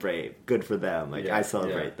that's so brave, good for them, like I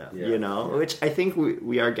celebrate them, you know, which I think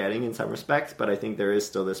we are getting in some respects, but I think there is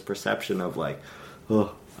still this perception of like,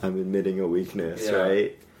 oh, I'm admitting a weakness,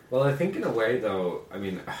 right? Well, I think in a way though, I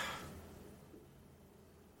mean,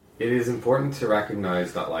 it is important to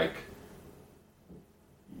recognize that, like,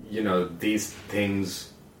 you know, these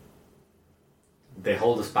things, they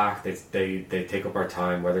hold us back. They take up our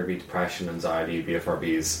time, whether it be depression, anxiety,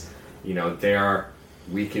 BFRBs. You know, they are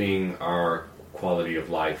weakening our quality of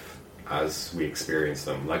life as we experience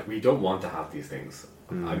them. Like, we don't want to have these things.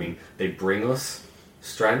 I mean, they bring us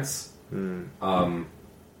strengths, and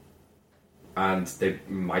they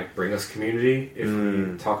might bring us community if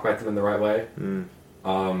we talk about them in the right way.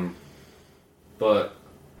 But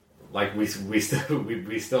like we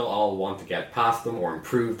still all want to get past them or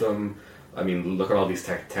improve them. I mean, look at all these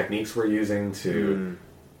techniques we're using to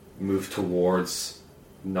move towards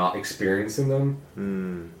not experiencing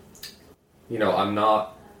them. You know,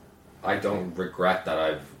 I don't regret that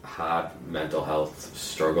I've had mental health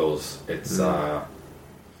struggles. It's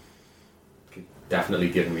definitely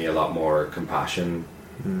given me a lot more compassion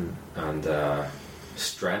and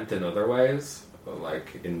strength in other ways,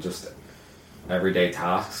 like in just everyday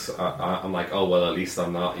tasks. I'm like, oh well, at least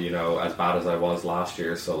I'm not, you know, as bad as I was last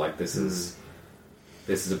year, so like this is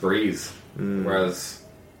a breeze. Whereas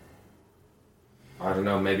I don't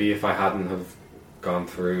know, maybe if I hadn't have gone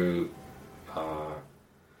through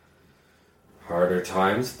harder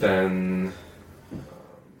times, then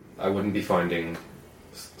I wouldn't be finding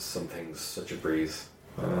some things such a breeze.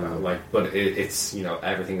 But it's, you know,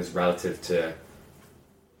 everything is relative to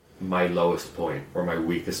my lowest point or my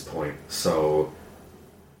weakest point. So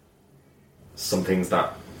some things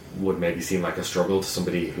that would maybe seem like a struggle to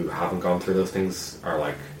somebody who haven't gone through those things are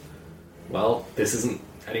like, well, this isn't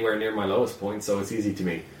anywhere near my lowest point, so it's easy to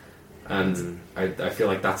me. And I feel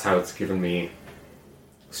like that's how it's given me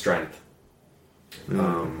strength.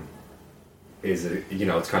 Is it, you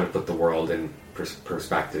know, it's kind of put the world in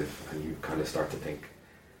perspective, and you kind of start to think,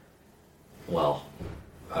 well,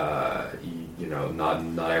 you know,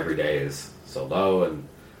 not every day is so low, and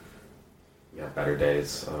you have better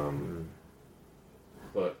days.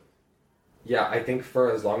 But yeah, I think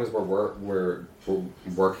for as long as we're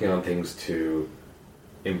working on things to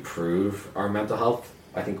improve our mental health,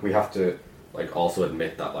 I think we have to like also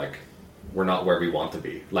admit that like we're not where we want to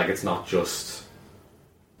be. Like, it's not just,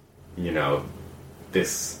 you know,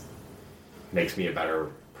 this makes me a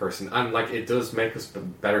better person, and like it does make us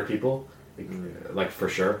better people, like for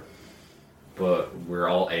sure. But we're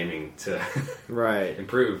all aiming to right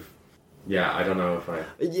improve. Yeah, I don't know if I.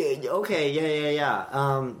 Yeah. Okay.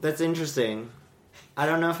 Yeah. That's interesting. I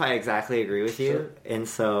don't know if I exactly agree with you, Sure. And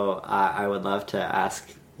so I would love to ask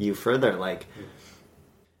you further. Like,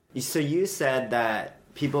 so you said that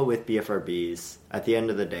people with BFRBs, at the end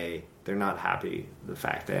of the day, they're not happy with the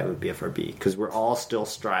fact they have a BFRB, because we're all still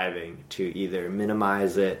striving to either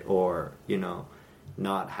minimize it or, you know,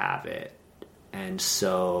 not have it. And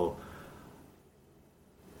so,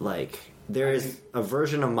 like, there is a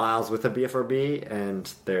version of Miles with a BFRB, and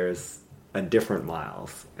there's a different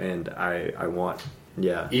Miles. And I want,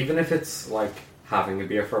 yeah. Even if it's like having a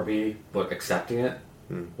BFRB but accepting it,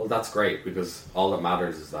 well, that's great, because all that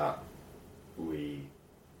matters is that we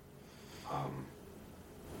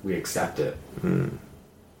accept it.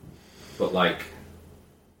 But like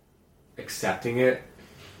accepting it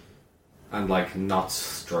and like not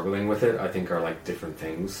struggling with it, I think are like different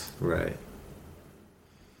things. Right.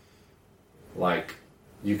 Like,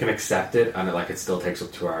 you can accept it and it still takes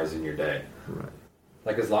up 2 hours in your day. Right.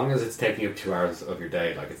 Like, as long as it's taking up 2 hours of your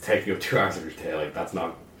day, like it's taking up 2 hours of your day, like that's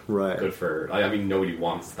not Right. good for. I mean, nobody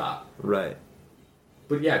wants that. Right.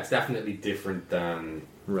 But yeah, it's definitely different than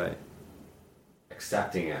Right.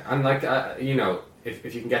 accepting it. And like, you know,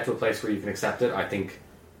 if you can get to a place where you can accept it, I think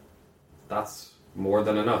that's more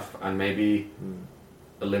than enough. And maybe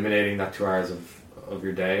eliminating that 2 hours of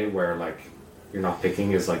your day where like you're not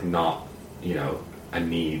picking is like not, you know, a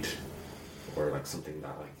need or like something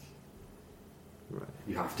that like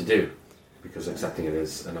you have to do, because accepting it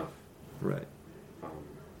is enough. Right.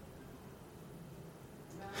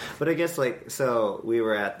 But I guess, like, so we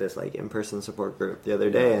were at this, like, in-person support group the other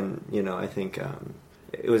day, and, you know, I think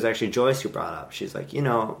it was actually Joyce who brought up. She's like, you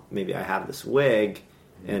know, maybe I have this wig,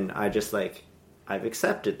 and I just, like, I've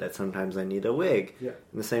accepted that sometimes I need a wig. Yeah.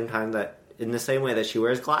 In the same way that she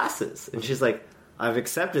wears glasses. And she's like, I've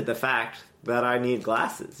accepted the fact that I need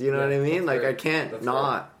glasses. You know what I mean? Like, I can't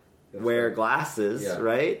not wear glasses,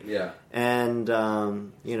 right? Yeah. And,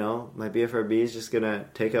 you know, my BFRB is just going to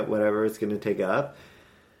take up whatever it's going to take up.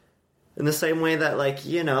 In the same way that, like,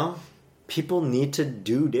 you know, people need to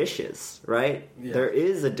do dishes, right? Yeah. There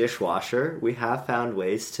is a dishwasher. We have found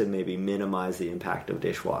ways to maybe minimize the impact of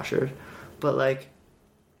dishwashers. But, like,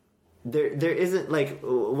 there isn't, like,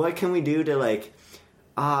 what can we do to, like,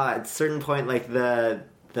 at a certain point, like, the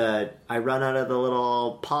I run out of the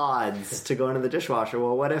little pods to go into the dishwasher.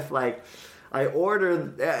 Well, what if like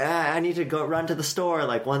I need to go run to the store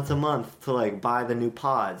like once a month to like buy the new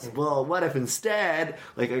pods. Well, what if instead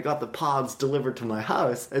like I got the pods delivered to my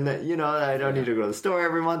house and that, you know, I don't need to go to the store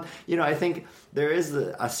every month. You know, I think there is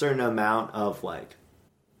a certain amount of like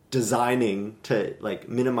designing to like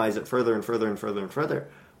minimize it further and further and further and further.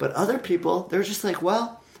 But other people, they're just like,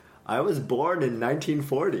 well, I was born in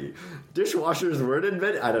 1940. Dishwashers weren't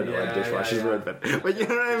invented. I don't know when dishwashers were invented. But you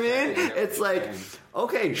know what I mean? It's like,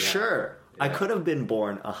 okay, sure. I could have been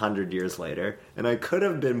born 100 years later, and I could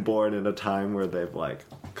have been born in a time where they've like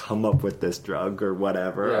come up with this drug or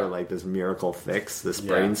whatever, or like this miracle fix, this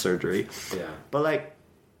brain surgery. Yeah. But like,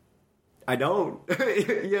 I don't,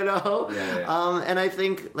 you know? And I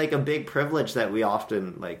think like a big privilege that we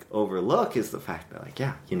often like overlook is the fact that like,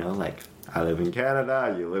 you know, like I live in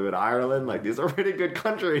Canada, you live in Ireland, like these are pretty good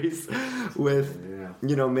countries with,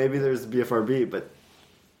 you know, maybe there's BFRB, but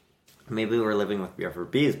maybe we're living with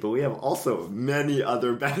BFRBs, but we have also many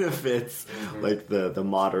other benefits, like the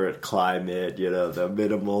moderate climate, you know, the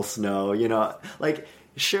minimal snow, you know, like,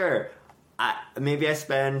 sure, maybe I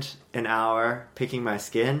spend an hour picking my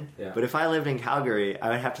skin, but if I lived in Calgary, I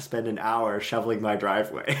would have to spend an hour shoveling my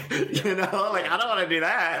driveway, you know, like, I don't want to do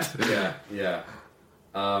that.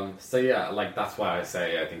 So yeah, like, that's why I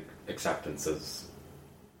say I think acceptance is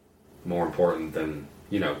more important than,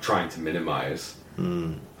 you know, trying to minimize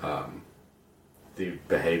the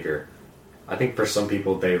behavior. I think for some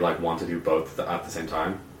people they like want to do both at the same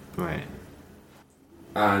time, right?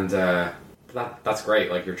 And that's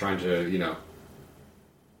great. Like, you're trying to, you know,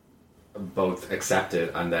 both accept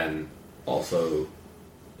it and then also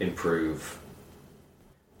improve.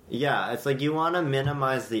 Yeah, it's like you want to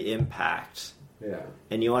minimize the impact. Yeah.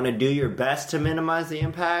 And you want to do your best to minimize the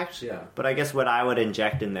impact. Yeah. But I guess what I would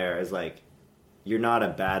inject in there is like, you're not a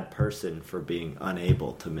bad person for being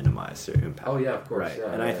unable to minimize your impact. Oh, yeah, of course. Right.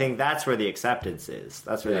 Yeah, and I think that's where the acceptance is.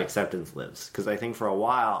 That's where the acceptance lives. Because I think for a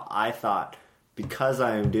while, I thought, because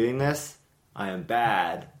I am doing this, I am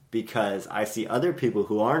bad because I see other people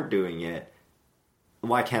who aren't doing it.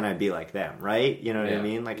 Why can't I be like them, right? You know what I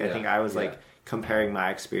mean? Like, I think I was, like, comparing my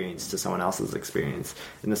experience to someone else's experience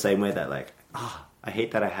in the same way that, like, I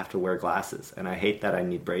hate that I have to wear glasses, and I hate that I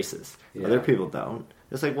need braces. Other people don't.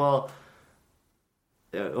 It's like, well,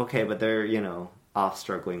 okay, but they're, you know, off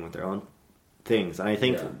struggling with their own things. And I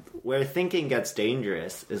think where thinking gets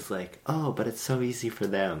dangerous is like, oh, but it's so easy for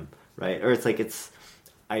them, right? Or it's like,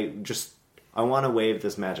 I want to wave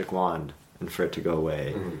this magic wand and for it to go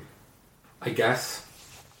away. I guess,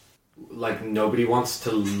 like, nobody wants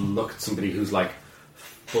to look at somebody who's, like,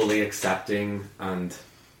 fully accepting and,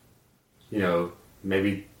 you know,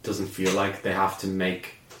 maybe doesn't feel like they have to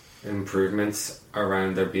make improvements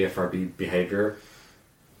around their BFRB behavior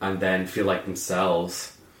and then feel like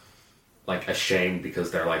themselves, like, ashamed because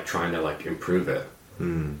they're, like, trying to, like, improve it.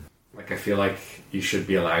 Like, I feel like you should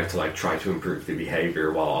be allowed to, like, try to improve the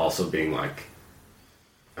behavior while also being, like,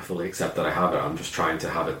 I fully accept that I have it. I'm just trying to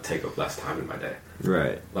have it take up less time in my day.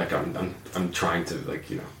 Right. Like, I'm trying to, like,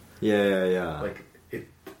 you know. Yeah. Like,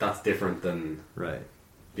 that's different than right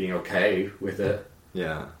being okay with it.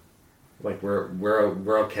 Yeah. Like,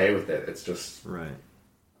 we're okay with it. It's just right.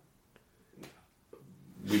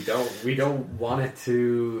 We don't want it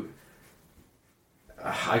to.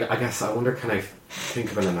 I guess I wonder. Can I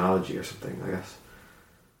think of an analogy or something? I guess.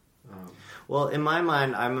 Well, in my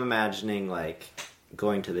mind, I'm imagining like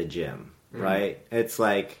going to the gym. Right? It's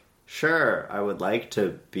like, sure, I would like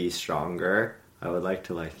to be stronger. I would like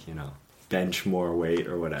to, like, you know, bench more weight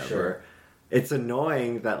or whatever. Sure. It's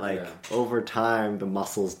annoying that, like, over time the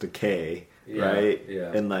muscles decay, right?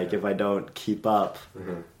 Yeah. And like if I don't keep up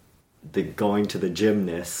the going to the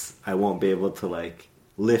gymness, I won't be able to like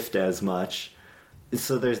lift as much.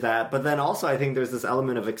 So there's that. But then also I think there's this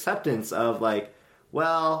element of acceptance of like,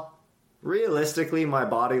 well, realistically my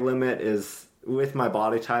body limit is, with my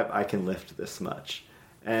body type, I can lift this much.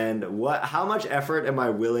 And how much effort am I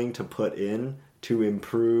willing to put in to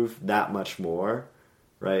improve that much more?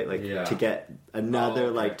 Right? Like to get another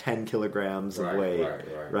like 10 kilograms of weight.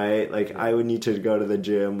 Right? Like I would need to go to the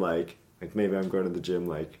gym like maybe I'm going to the gym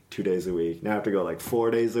like 2 days a week. Now I have to go like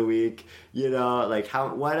 4 days a week. You know, like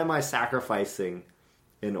what am I sacrificing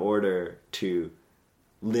in order to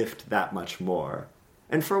lift that much more?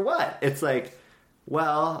 And for what? It's like,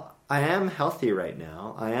 well, I am healthy right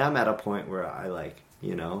now. I am at a point where I like,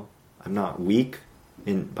 you know, I'm not weak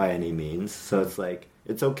by any means. So it's like,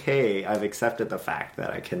 it's okay. I've accepted the fact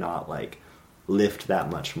that I cannot like lift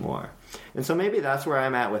that much more. And so maybe that's where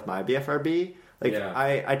I'm at with my BFRB. Like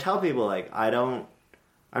I tell people like I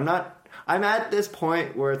I'm at this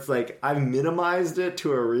point where it's like I've minimized it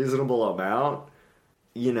to a reasonable amount.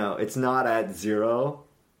 You know, it's not at 0.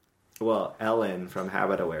 Well, Ellen from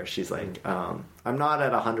Habit Aware, she's like, I'm not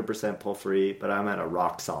at 100% pull free, but I'm at a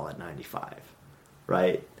rock solid 95,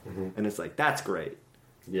 right? And it's like, that's great.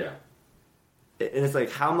 Yeah. And it's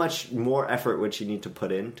like, how much more effort would she need to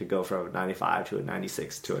put in to go from a 95 to a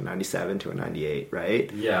 96 to a 97 to a 98,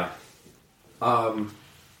 right? Yeah.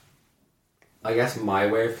 I guess my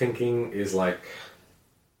way of thinking is like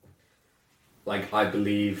I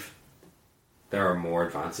believe there are more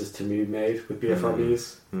advances to be made with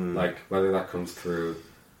BFRBs. Like whether that comes through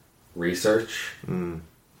research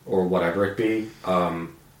or whatever it be.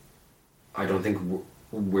 I don't think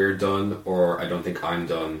we're done, or I don't think I'm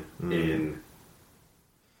done in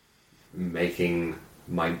making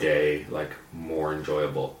my day like more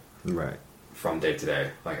enjoyable, Right. from day to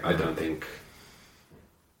day. Like I don't think,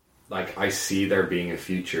 like I see there being a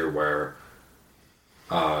future where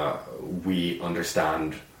we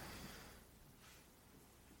understand,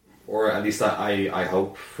 or at least I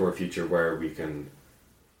hope for a future where we can,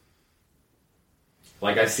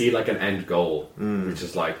 like I see like an end goal, which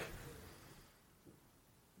is like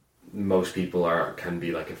most people can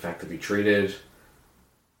be like effectively treated.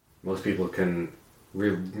 Most people can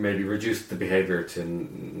maybe reduce the behavior to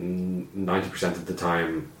 90% of the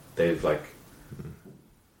time. They've like,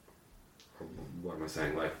 what am I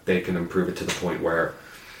saying? Like they can improve it to the point where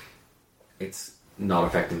it's not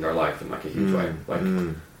affecting their life in like a huge way. Like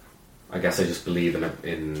I guess I just believe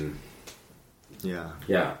in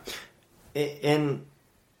Yeah. And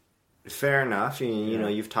fair enough. You know,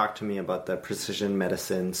 you've talked to me about the precision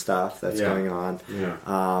medicine stuff that's going on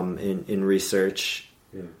in research.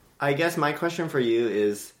 Yeah. I guess my question for you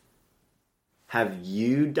is, have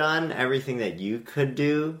you done everything that you could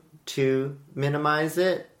do to minimize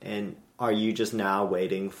it? And are you just now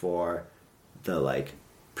waiting for the, like,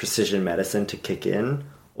 precision medicine to kick in?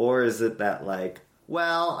 Or is it that, like,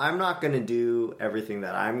 well, I'm not going to do everything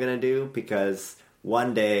that I'm going to do because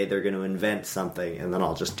one day they're going to invent something and then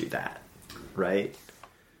I'll just do that, right?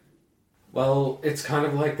 Well, it's kind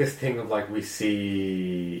of like this thing of like we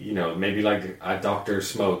see, you know, maybe like a doctor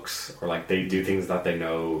smokes, or like they do things that they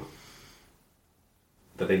know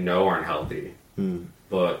aren't healthy.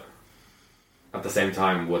 But at the same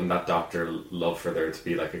time, wouldn't that doctor love for there to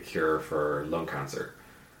be like a cure for lung cancer?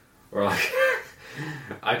 Or like,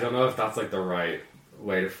 I don't know if that's like the right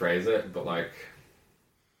way to phrase it, but like,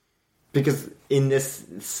 because in this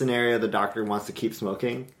scenario, the doctor wants to keep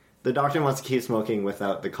smoking. The doctor wants to keep smoking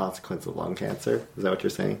without the consequence of lung cancer. Is that what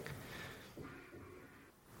you're saying?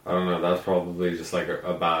 I don't know. That's probably just like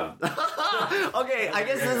a bad. Okay, I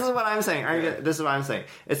guess this is what I'm saying. This is what I'm saying.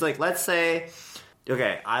 It's like, let's say,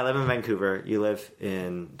 okay, I live in Vancouver. You live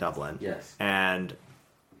in Dublin. Yes. And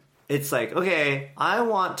it's like, okay, I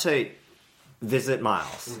want to visit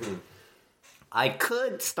Miles. I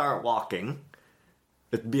could start walking.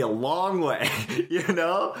 It'd be a long way, you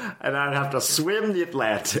know? And I'd have to swim the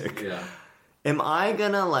Atlantic. Yeah. Am I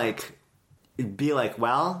gonna, like, be like,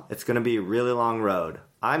 well, it's gonna be a really long road.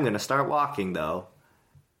 I'm gonna start walking, though.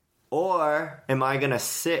 Or am I gonna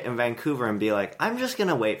sit in Vancouver and be like, I'm just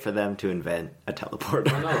gonna wait for them to invent a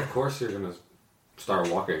teleporter? I know, of course you're gonna start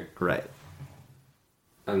walking. Right.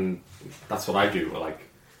 And that's what I do, like,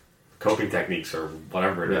 coping techniques or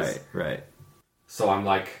whatever it is. Right. So I'm,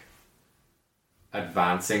 like,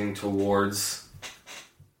 advancing towards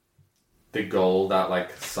the goal that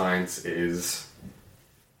like science is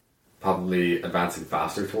probably advancing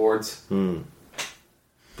faster towards.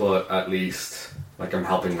 But at least like I'm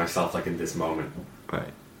helping myself like in this moment.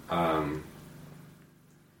 Right.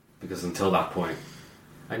 Because until that point,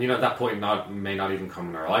 and you know that point may not even come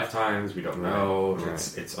in our lifetimes. We don't know.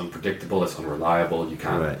 Right. It's unpredictable. It's unreliable. You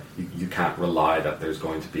can't you can't rely that there's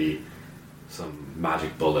going to be some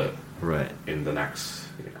magic bullet Right. in the next,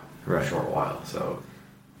 short while. So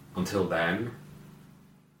until then,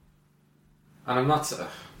 and I'm not,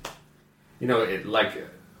 it like,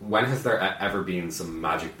 when has there ever been some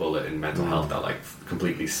magic bullet in mental health that like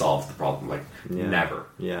completely solves the problem? Like never.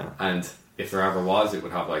 Yeah. And if there ever was, it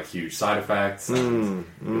would have like huge side effects. And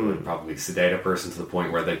it would probably sedate a person to the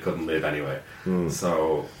point where they couldn't live anyway.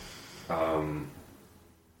 So,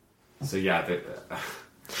 yeah.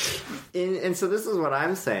 And so this is what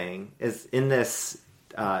I'm saying, is in this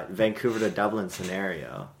Vancouver to Dublin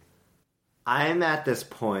scenario, I'm at this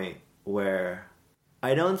point where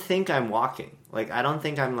I don't think I'm walking. Like, I don't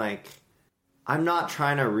think I'm like, I'm not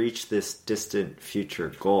trying to reach this distant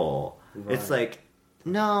future goal. Right. It's like,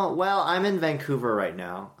 no, well, I'm in Vancouver right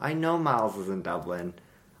now. I know Miles is in Dublin.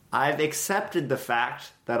 I've accepted the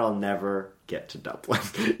fact that I'll never get to Dublin,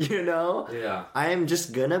 you know? Yeah. I am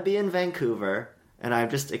just gonna be in Vancouver, and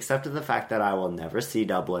I've just accepted the fact that I will never see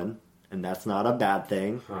Dublin, and that's not a bad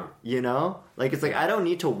thing, you know? Like, it's like, I don't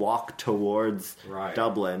need to walk towards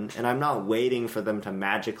Dublin, and I'm not waiting for them to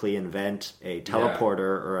magically invent a teleporter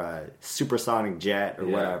or a supersonic jet or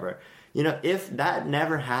whatever. You know, if that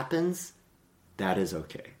never happens, that is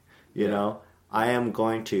okay. You know? I am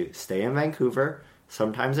going to stay in Vancouver.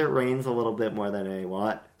 Sometimes it rains a little bit more than I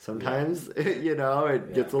want. Sometimes, you know,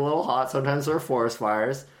 it gets a little hot. Sometimes there are forest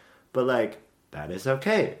fires. But, like, that is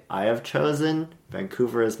okay. I have chosen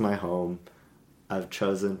Vancouver as my home. I've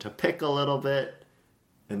chosen to pick a little bit,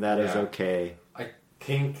 and that is okay. I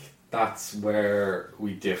think that's where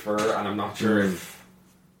we differ, and I'm not sure if...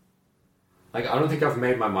 Like, I don't think I've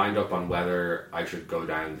made my mind up on whether I should go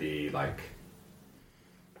down the, like,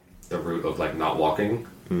 the route of, like, not walking.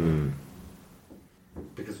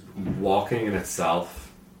 Because walking in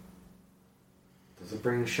itself, does it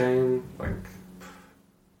bring shame? Like,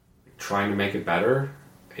 trying to make it better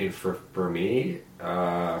for me,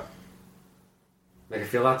 like, I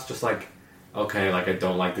feel that's just like, okay, like, I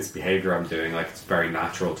don't like this behavior I'm doing. Like, it's very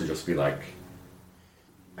natural to just be like,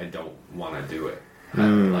 I don't want to do it.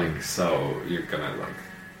 And, like, so you're gonna, like,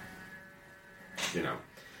 you know.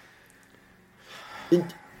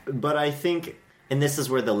 But I think, and this is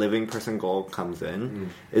where the living person goal comes in,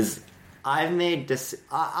 is I've made this.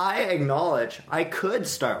 I acknowledge I could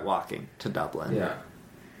start walking to Dublin. Yeah.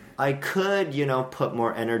 I could, you know, put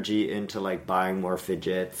more energy into, like, buying more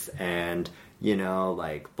fidgets and, you know,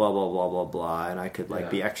 like, blah, blah, blah, blah, blah, and I could, like,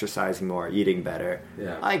 be exercising more, eating better.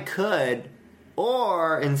 Yeah. I could,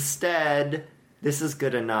 or instead, this is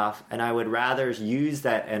good enough, and I would rather use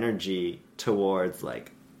that energy towards,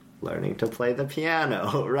 like, learning to play the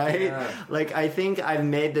piano, right? Yeah. Like, I think I've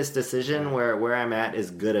made this decision where I'm at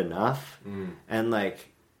is good enough, and, like,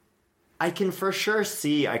 I can for sure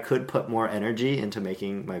see I could put more energy into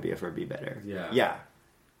making my BFRB better. Yeah.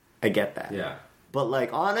 I get that. Yeah. But,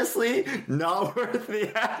 like, honestly, not worth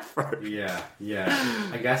the effort. Yeah.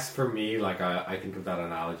 I guess for me, like, I think of that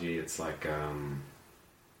analogy, it's like,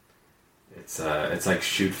 it's like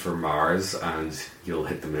shoot for Mars and you'll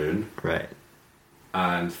hit the moon. Right.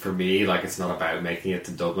 And for me, like, it's not about making it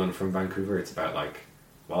to Dublin from Vancouver, it's about, like,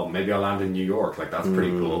 well, maybe I'll land in New York, like, that's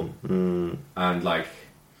pretty cool. And, like,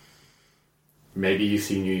 maybe you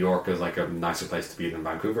see New York as, like, a nicer place to be than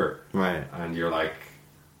Vancouver. Right. And you're like,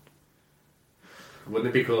 wouldn't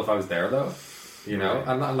it be cool if I was there, though? You know?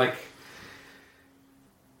 Right.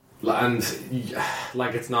 And,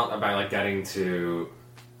 like, it's not about, like, getting to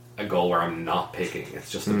a goal where I'm not picking. It's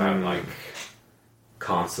just about, like,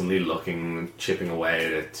 constantly looking, chipping away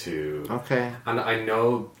at it to... Okay. And I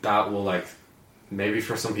know that will, like, maybe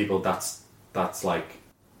for some people that's like,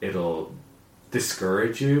 it'll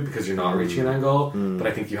discourage you because you're not reaching an end goal, but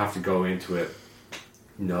I think you have to go into it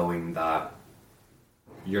knowing that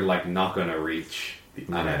you're, like, not going to reach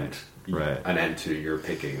an end to your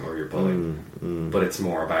picking or your pulling, but it's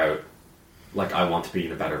more about, like, I want to be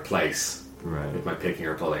in a better place with my picking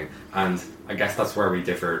or pulling. And I guess that's where we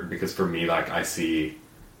differ, because for me, like, I see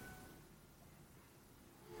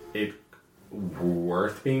it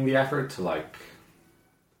worth being the effort to, like,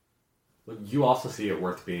 you also see it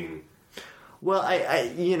worth being. Well,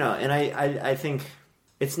 I you know, and I think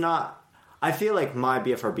it's not... I feel like my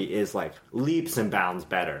BFRB is, like, leaps and bounds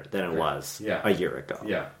better than it was a year ago.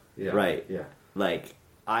 Yeah. Right? Yeah. Like,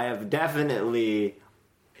 I have definitely...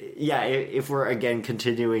 Yeah, if we're, again,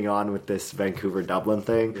 continuing on with this Vancouver-Dublin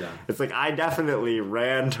thing, it's like, I definitely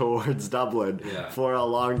ran towards Dublin for a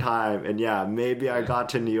long time, and maybe I got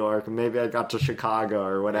to New York, maybe I got to Chicago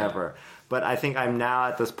or whatever, but I think I'm now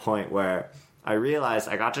at this point where I realized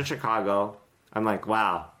I got to Chicago, I'm like,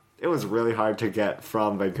 wow, it was really hard to get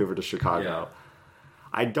from Vancouver to Chicago.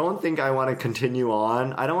 I don't think I want to continue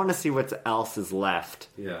on. I don't want to see what else is left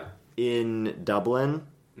in Dublin,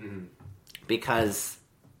 because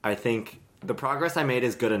I think the progress I made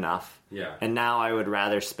is good enough. Yeah. And now I would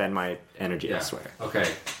rather spend my energy elsewhere.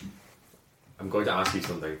 Okay. I'm going to ask you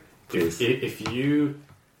something. Please. If you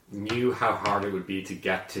knew how hard it would be to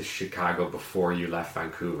get to Chicago before you left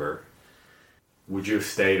Vancouver, would you have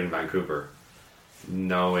stayed in Vancouver,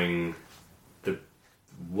 knowing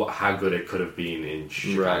how good it could have been in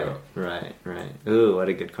Chicago? Right. Ooh, what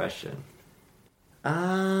a good question.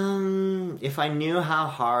 If I knew how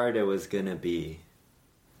hard it was gonna be,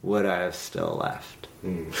 would I have still left?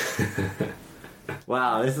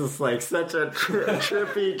 Wow, this is like such a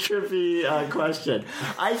trippy question.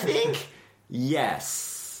 I think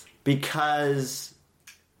yes, because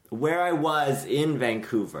where I was in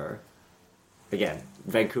Vancouver, again,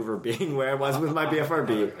 Vancouver being where I was with my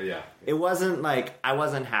BFRB, Yeah. it wasn't like I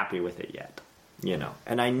wasn't happy with it yet, you know.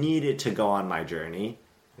 And I needed to go on my journey.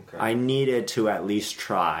 Okay. I needed to at least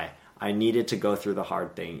try. I needed to go through the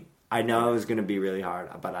hard thing. I know it was going to be really hard,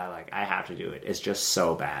 but I have to do it. It's just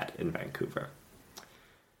so bad in Vancouver.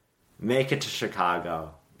 Make it to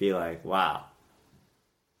Chicago. Be like, wow.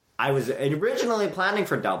 I was originally planning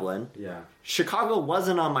for Dublin. Yeah. Chicago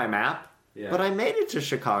wasn't on my map, but I made it to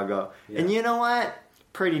Chicago. Yeah. And you know what?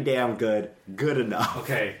 Pretty damn good. Good enough.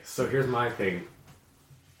 Okay, so here's my thing.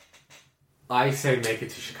 I say make it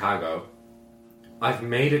to Chicago. I've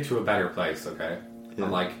made it to a better place, okay? Yeah.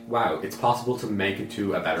 I'm like, wow, it's possible to make it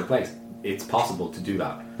to a better place. It's possible to do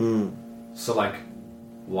that. So, like,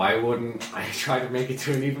 why wouldn't I try to make it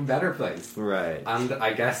to an even better place? Right. And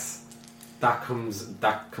I guess that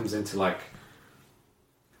comes into, like,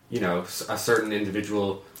 you know, a certain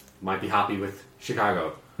individual might be happy with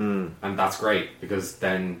Chicago. And that's great, because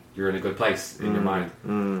then you're in a good place in your mind.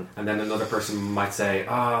 And then another person might say,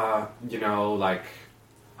 you know, like,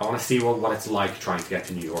 I want to see what it's like trying to get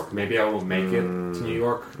to New York. Maybe I won't make it to New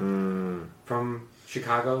York from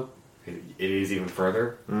Chicago. It is even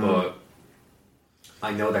further, but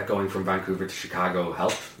I know that going from Vancouver to Chicago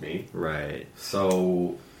helped me. Right.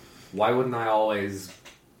 So why wouldn't I always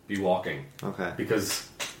be walking? Okay. Because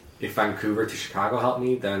if Vancouver to Chicago helped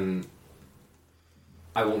me, then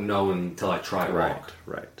I won't know until I try to walk.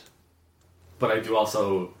 Right. But I do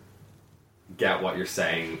also get what you're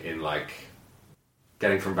saying in, like,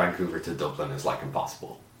 getting from Vancouver to Dublin is, like,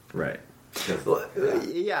 impossible. Right. 'Cause-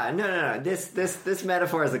 Yeah, no. This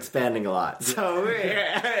metaphor is expanding a lot. So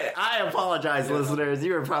I apologize, listeners.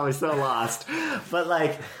 You were probably so lost. But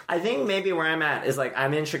like, I think maybe where I'm at is like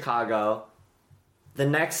I'm in Chicago. The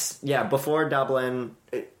next, before Dublin,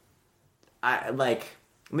 I like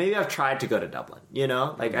maybe I've tried to go to Dublin. You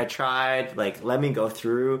know, like I tried. Like let me go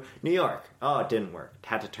through New York. Oh, it didn't work.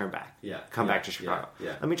 Had to turn back. Yeah. Come Yeah. back to Chicago.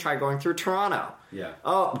 Yeah. Let me try going through Toronto. Yeah.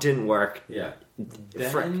 Oh, didn't work. Yeah.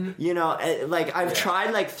 Frick. You know, like I've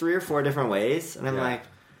tried like 3 or 4 different ways, and I'm like,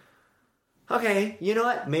 okay, you know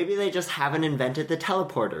what? Maybe they just haven't invented the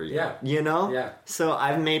teleporter yet. Yeah. You know? Yeah. So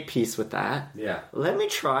I've made peace with that. Yeah. Let me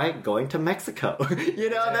try going to Mexico. You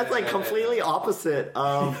know, that's like completely opposite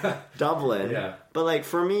of Dublin. Yeah. But like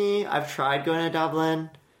for me, I've tried going to Dublin,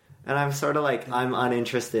 and I'm sort of like I'm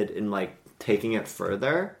uninterested in like taking it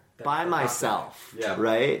further by myself. Yeah.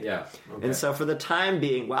 Right? Yeah. Okay. And so for the time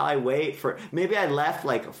being, while I wait for... Maybe I left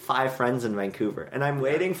like 5 friends in Vancouver, and I'm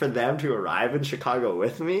waiting for them to arrive in Chicago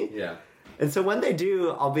with me. Yeah. And so when they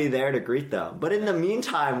do, I'll be there to greet them. But in the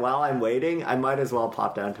meantime, while I'm waiting, I might as well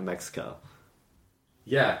pop down to Mexico.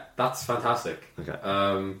 Yeah, that's fantastic. Okay.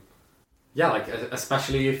 Yeah, like,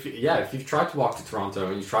 especially if you've tried to walk to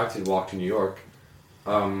Toronto and you tried to walk to New York,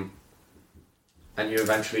 and you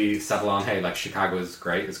eventually settle on, hey, like, Chicago is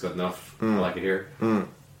great, it's good enough, I like it here,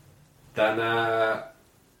 then,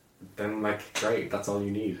 like, great, that's all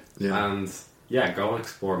you need. Yeah. And, go and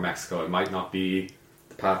explore Mexico. It might not be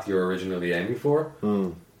the path you were originally aiming for,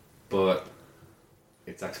 but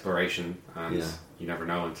it's exploration, and you never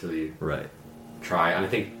know until you Right. try. And I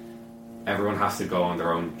think everyone has to go on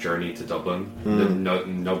their own journey to Dublin.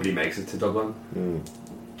 Nobody makes it to Dublin.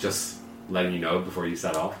 Just letting you know before you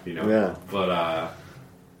set off, you know. Yeah. But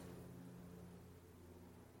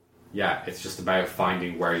it's just about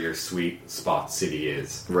finding where your sweet spot city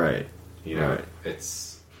is. Right. You know, Right.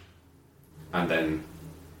 it's, and then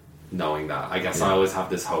knowing that. I guess I always have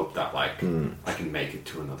this hope that like I can make it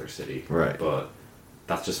to another city. Right. But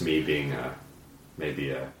that's just me being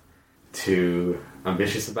maybe too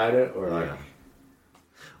ambitious about it, or like.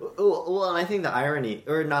 Well, and I think the irony,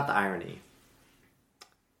 or not the irony,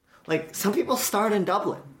 like some people start in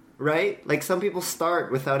Dublin, right? Like some people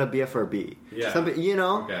start without a BFRB. Yeah. You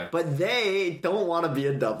know, Okay. but they don't want to be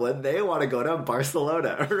in Dublin. They want to go to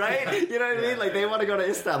Barcelona, right? You know what I mean? Like they want to go to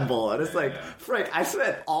Istanbul, and it's like, frick, I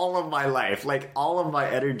spent all of my life, like all of my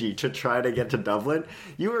energy to try to get to Dublin.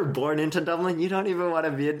 You were born into Dublin. You don't even want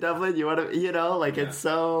to be in Dublin. You want to, you know, like it's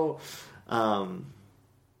so,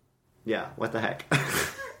 what the heck?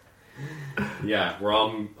 Yeah, we're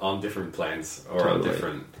on different planes or Totally. on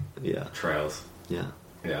different Yeah. trails. Yeah.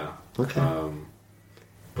 Yeah. Okay.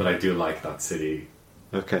 But I do like that city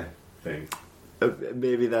Okay. thing.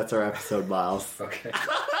 Maybe that's our episode, Miles. Okay.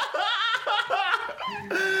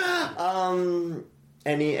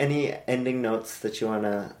 Any ending notes that you want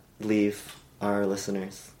to leave our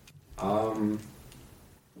listeners? No.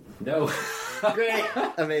 Great.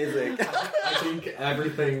 Amazing. I think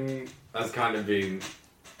everything has kind of been,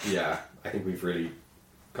 I think we've really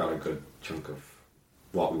got a good chunk of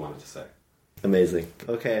what we wanted to say. Amazing.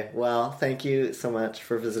 Okay, well, thank you so much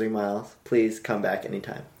for visiting, Miles. Please come back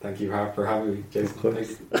anytime. Thank you for having me, Jason. Of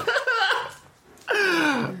course.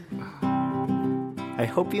 Thank you. I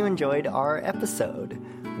hope you enjoyed our episode.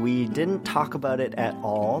 We didn't talk about it at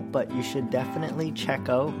all, but you should definitely check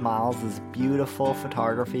out Miles' beautiful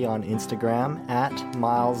photography on Instagram at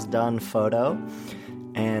MilesDonePhoto.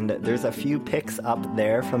 And there's a few pics up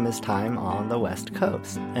there from his time on the West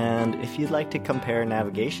Coast. And if you'd like to compare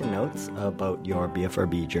navigation notes about your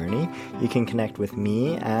BFRB journey, you can connect with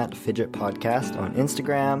me at Fidget Podcast on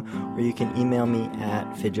Instagram, or you can email me at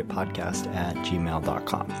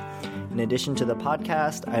fidgetpodcast@gmail.com. In addition to the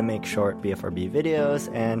podcast, I make short BFRB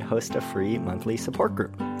videos and host a free monthly support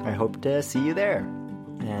group. I hope to see you there.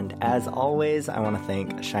 And as always, I want to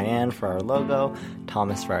thank Cheyenne for our logo,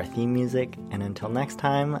 Thomas for our theme music, and until next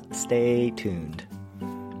time, stay tuned.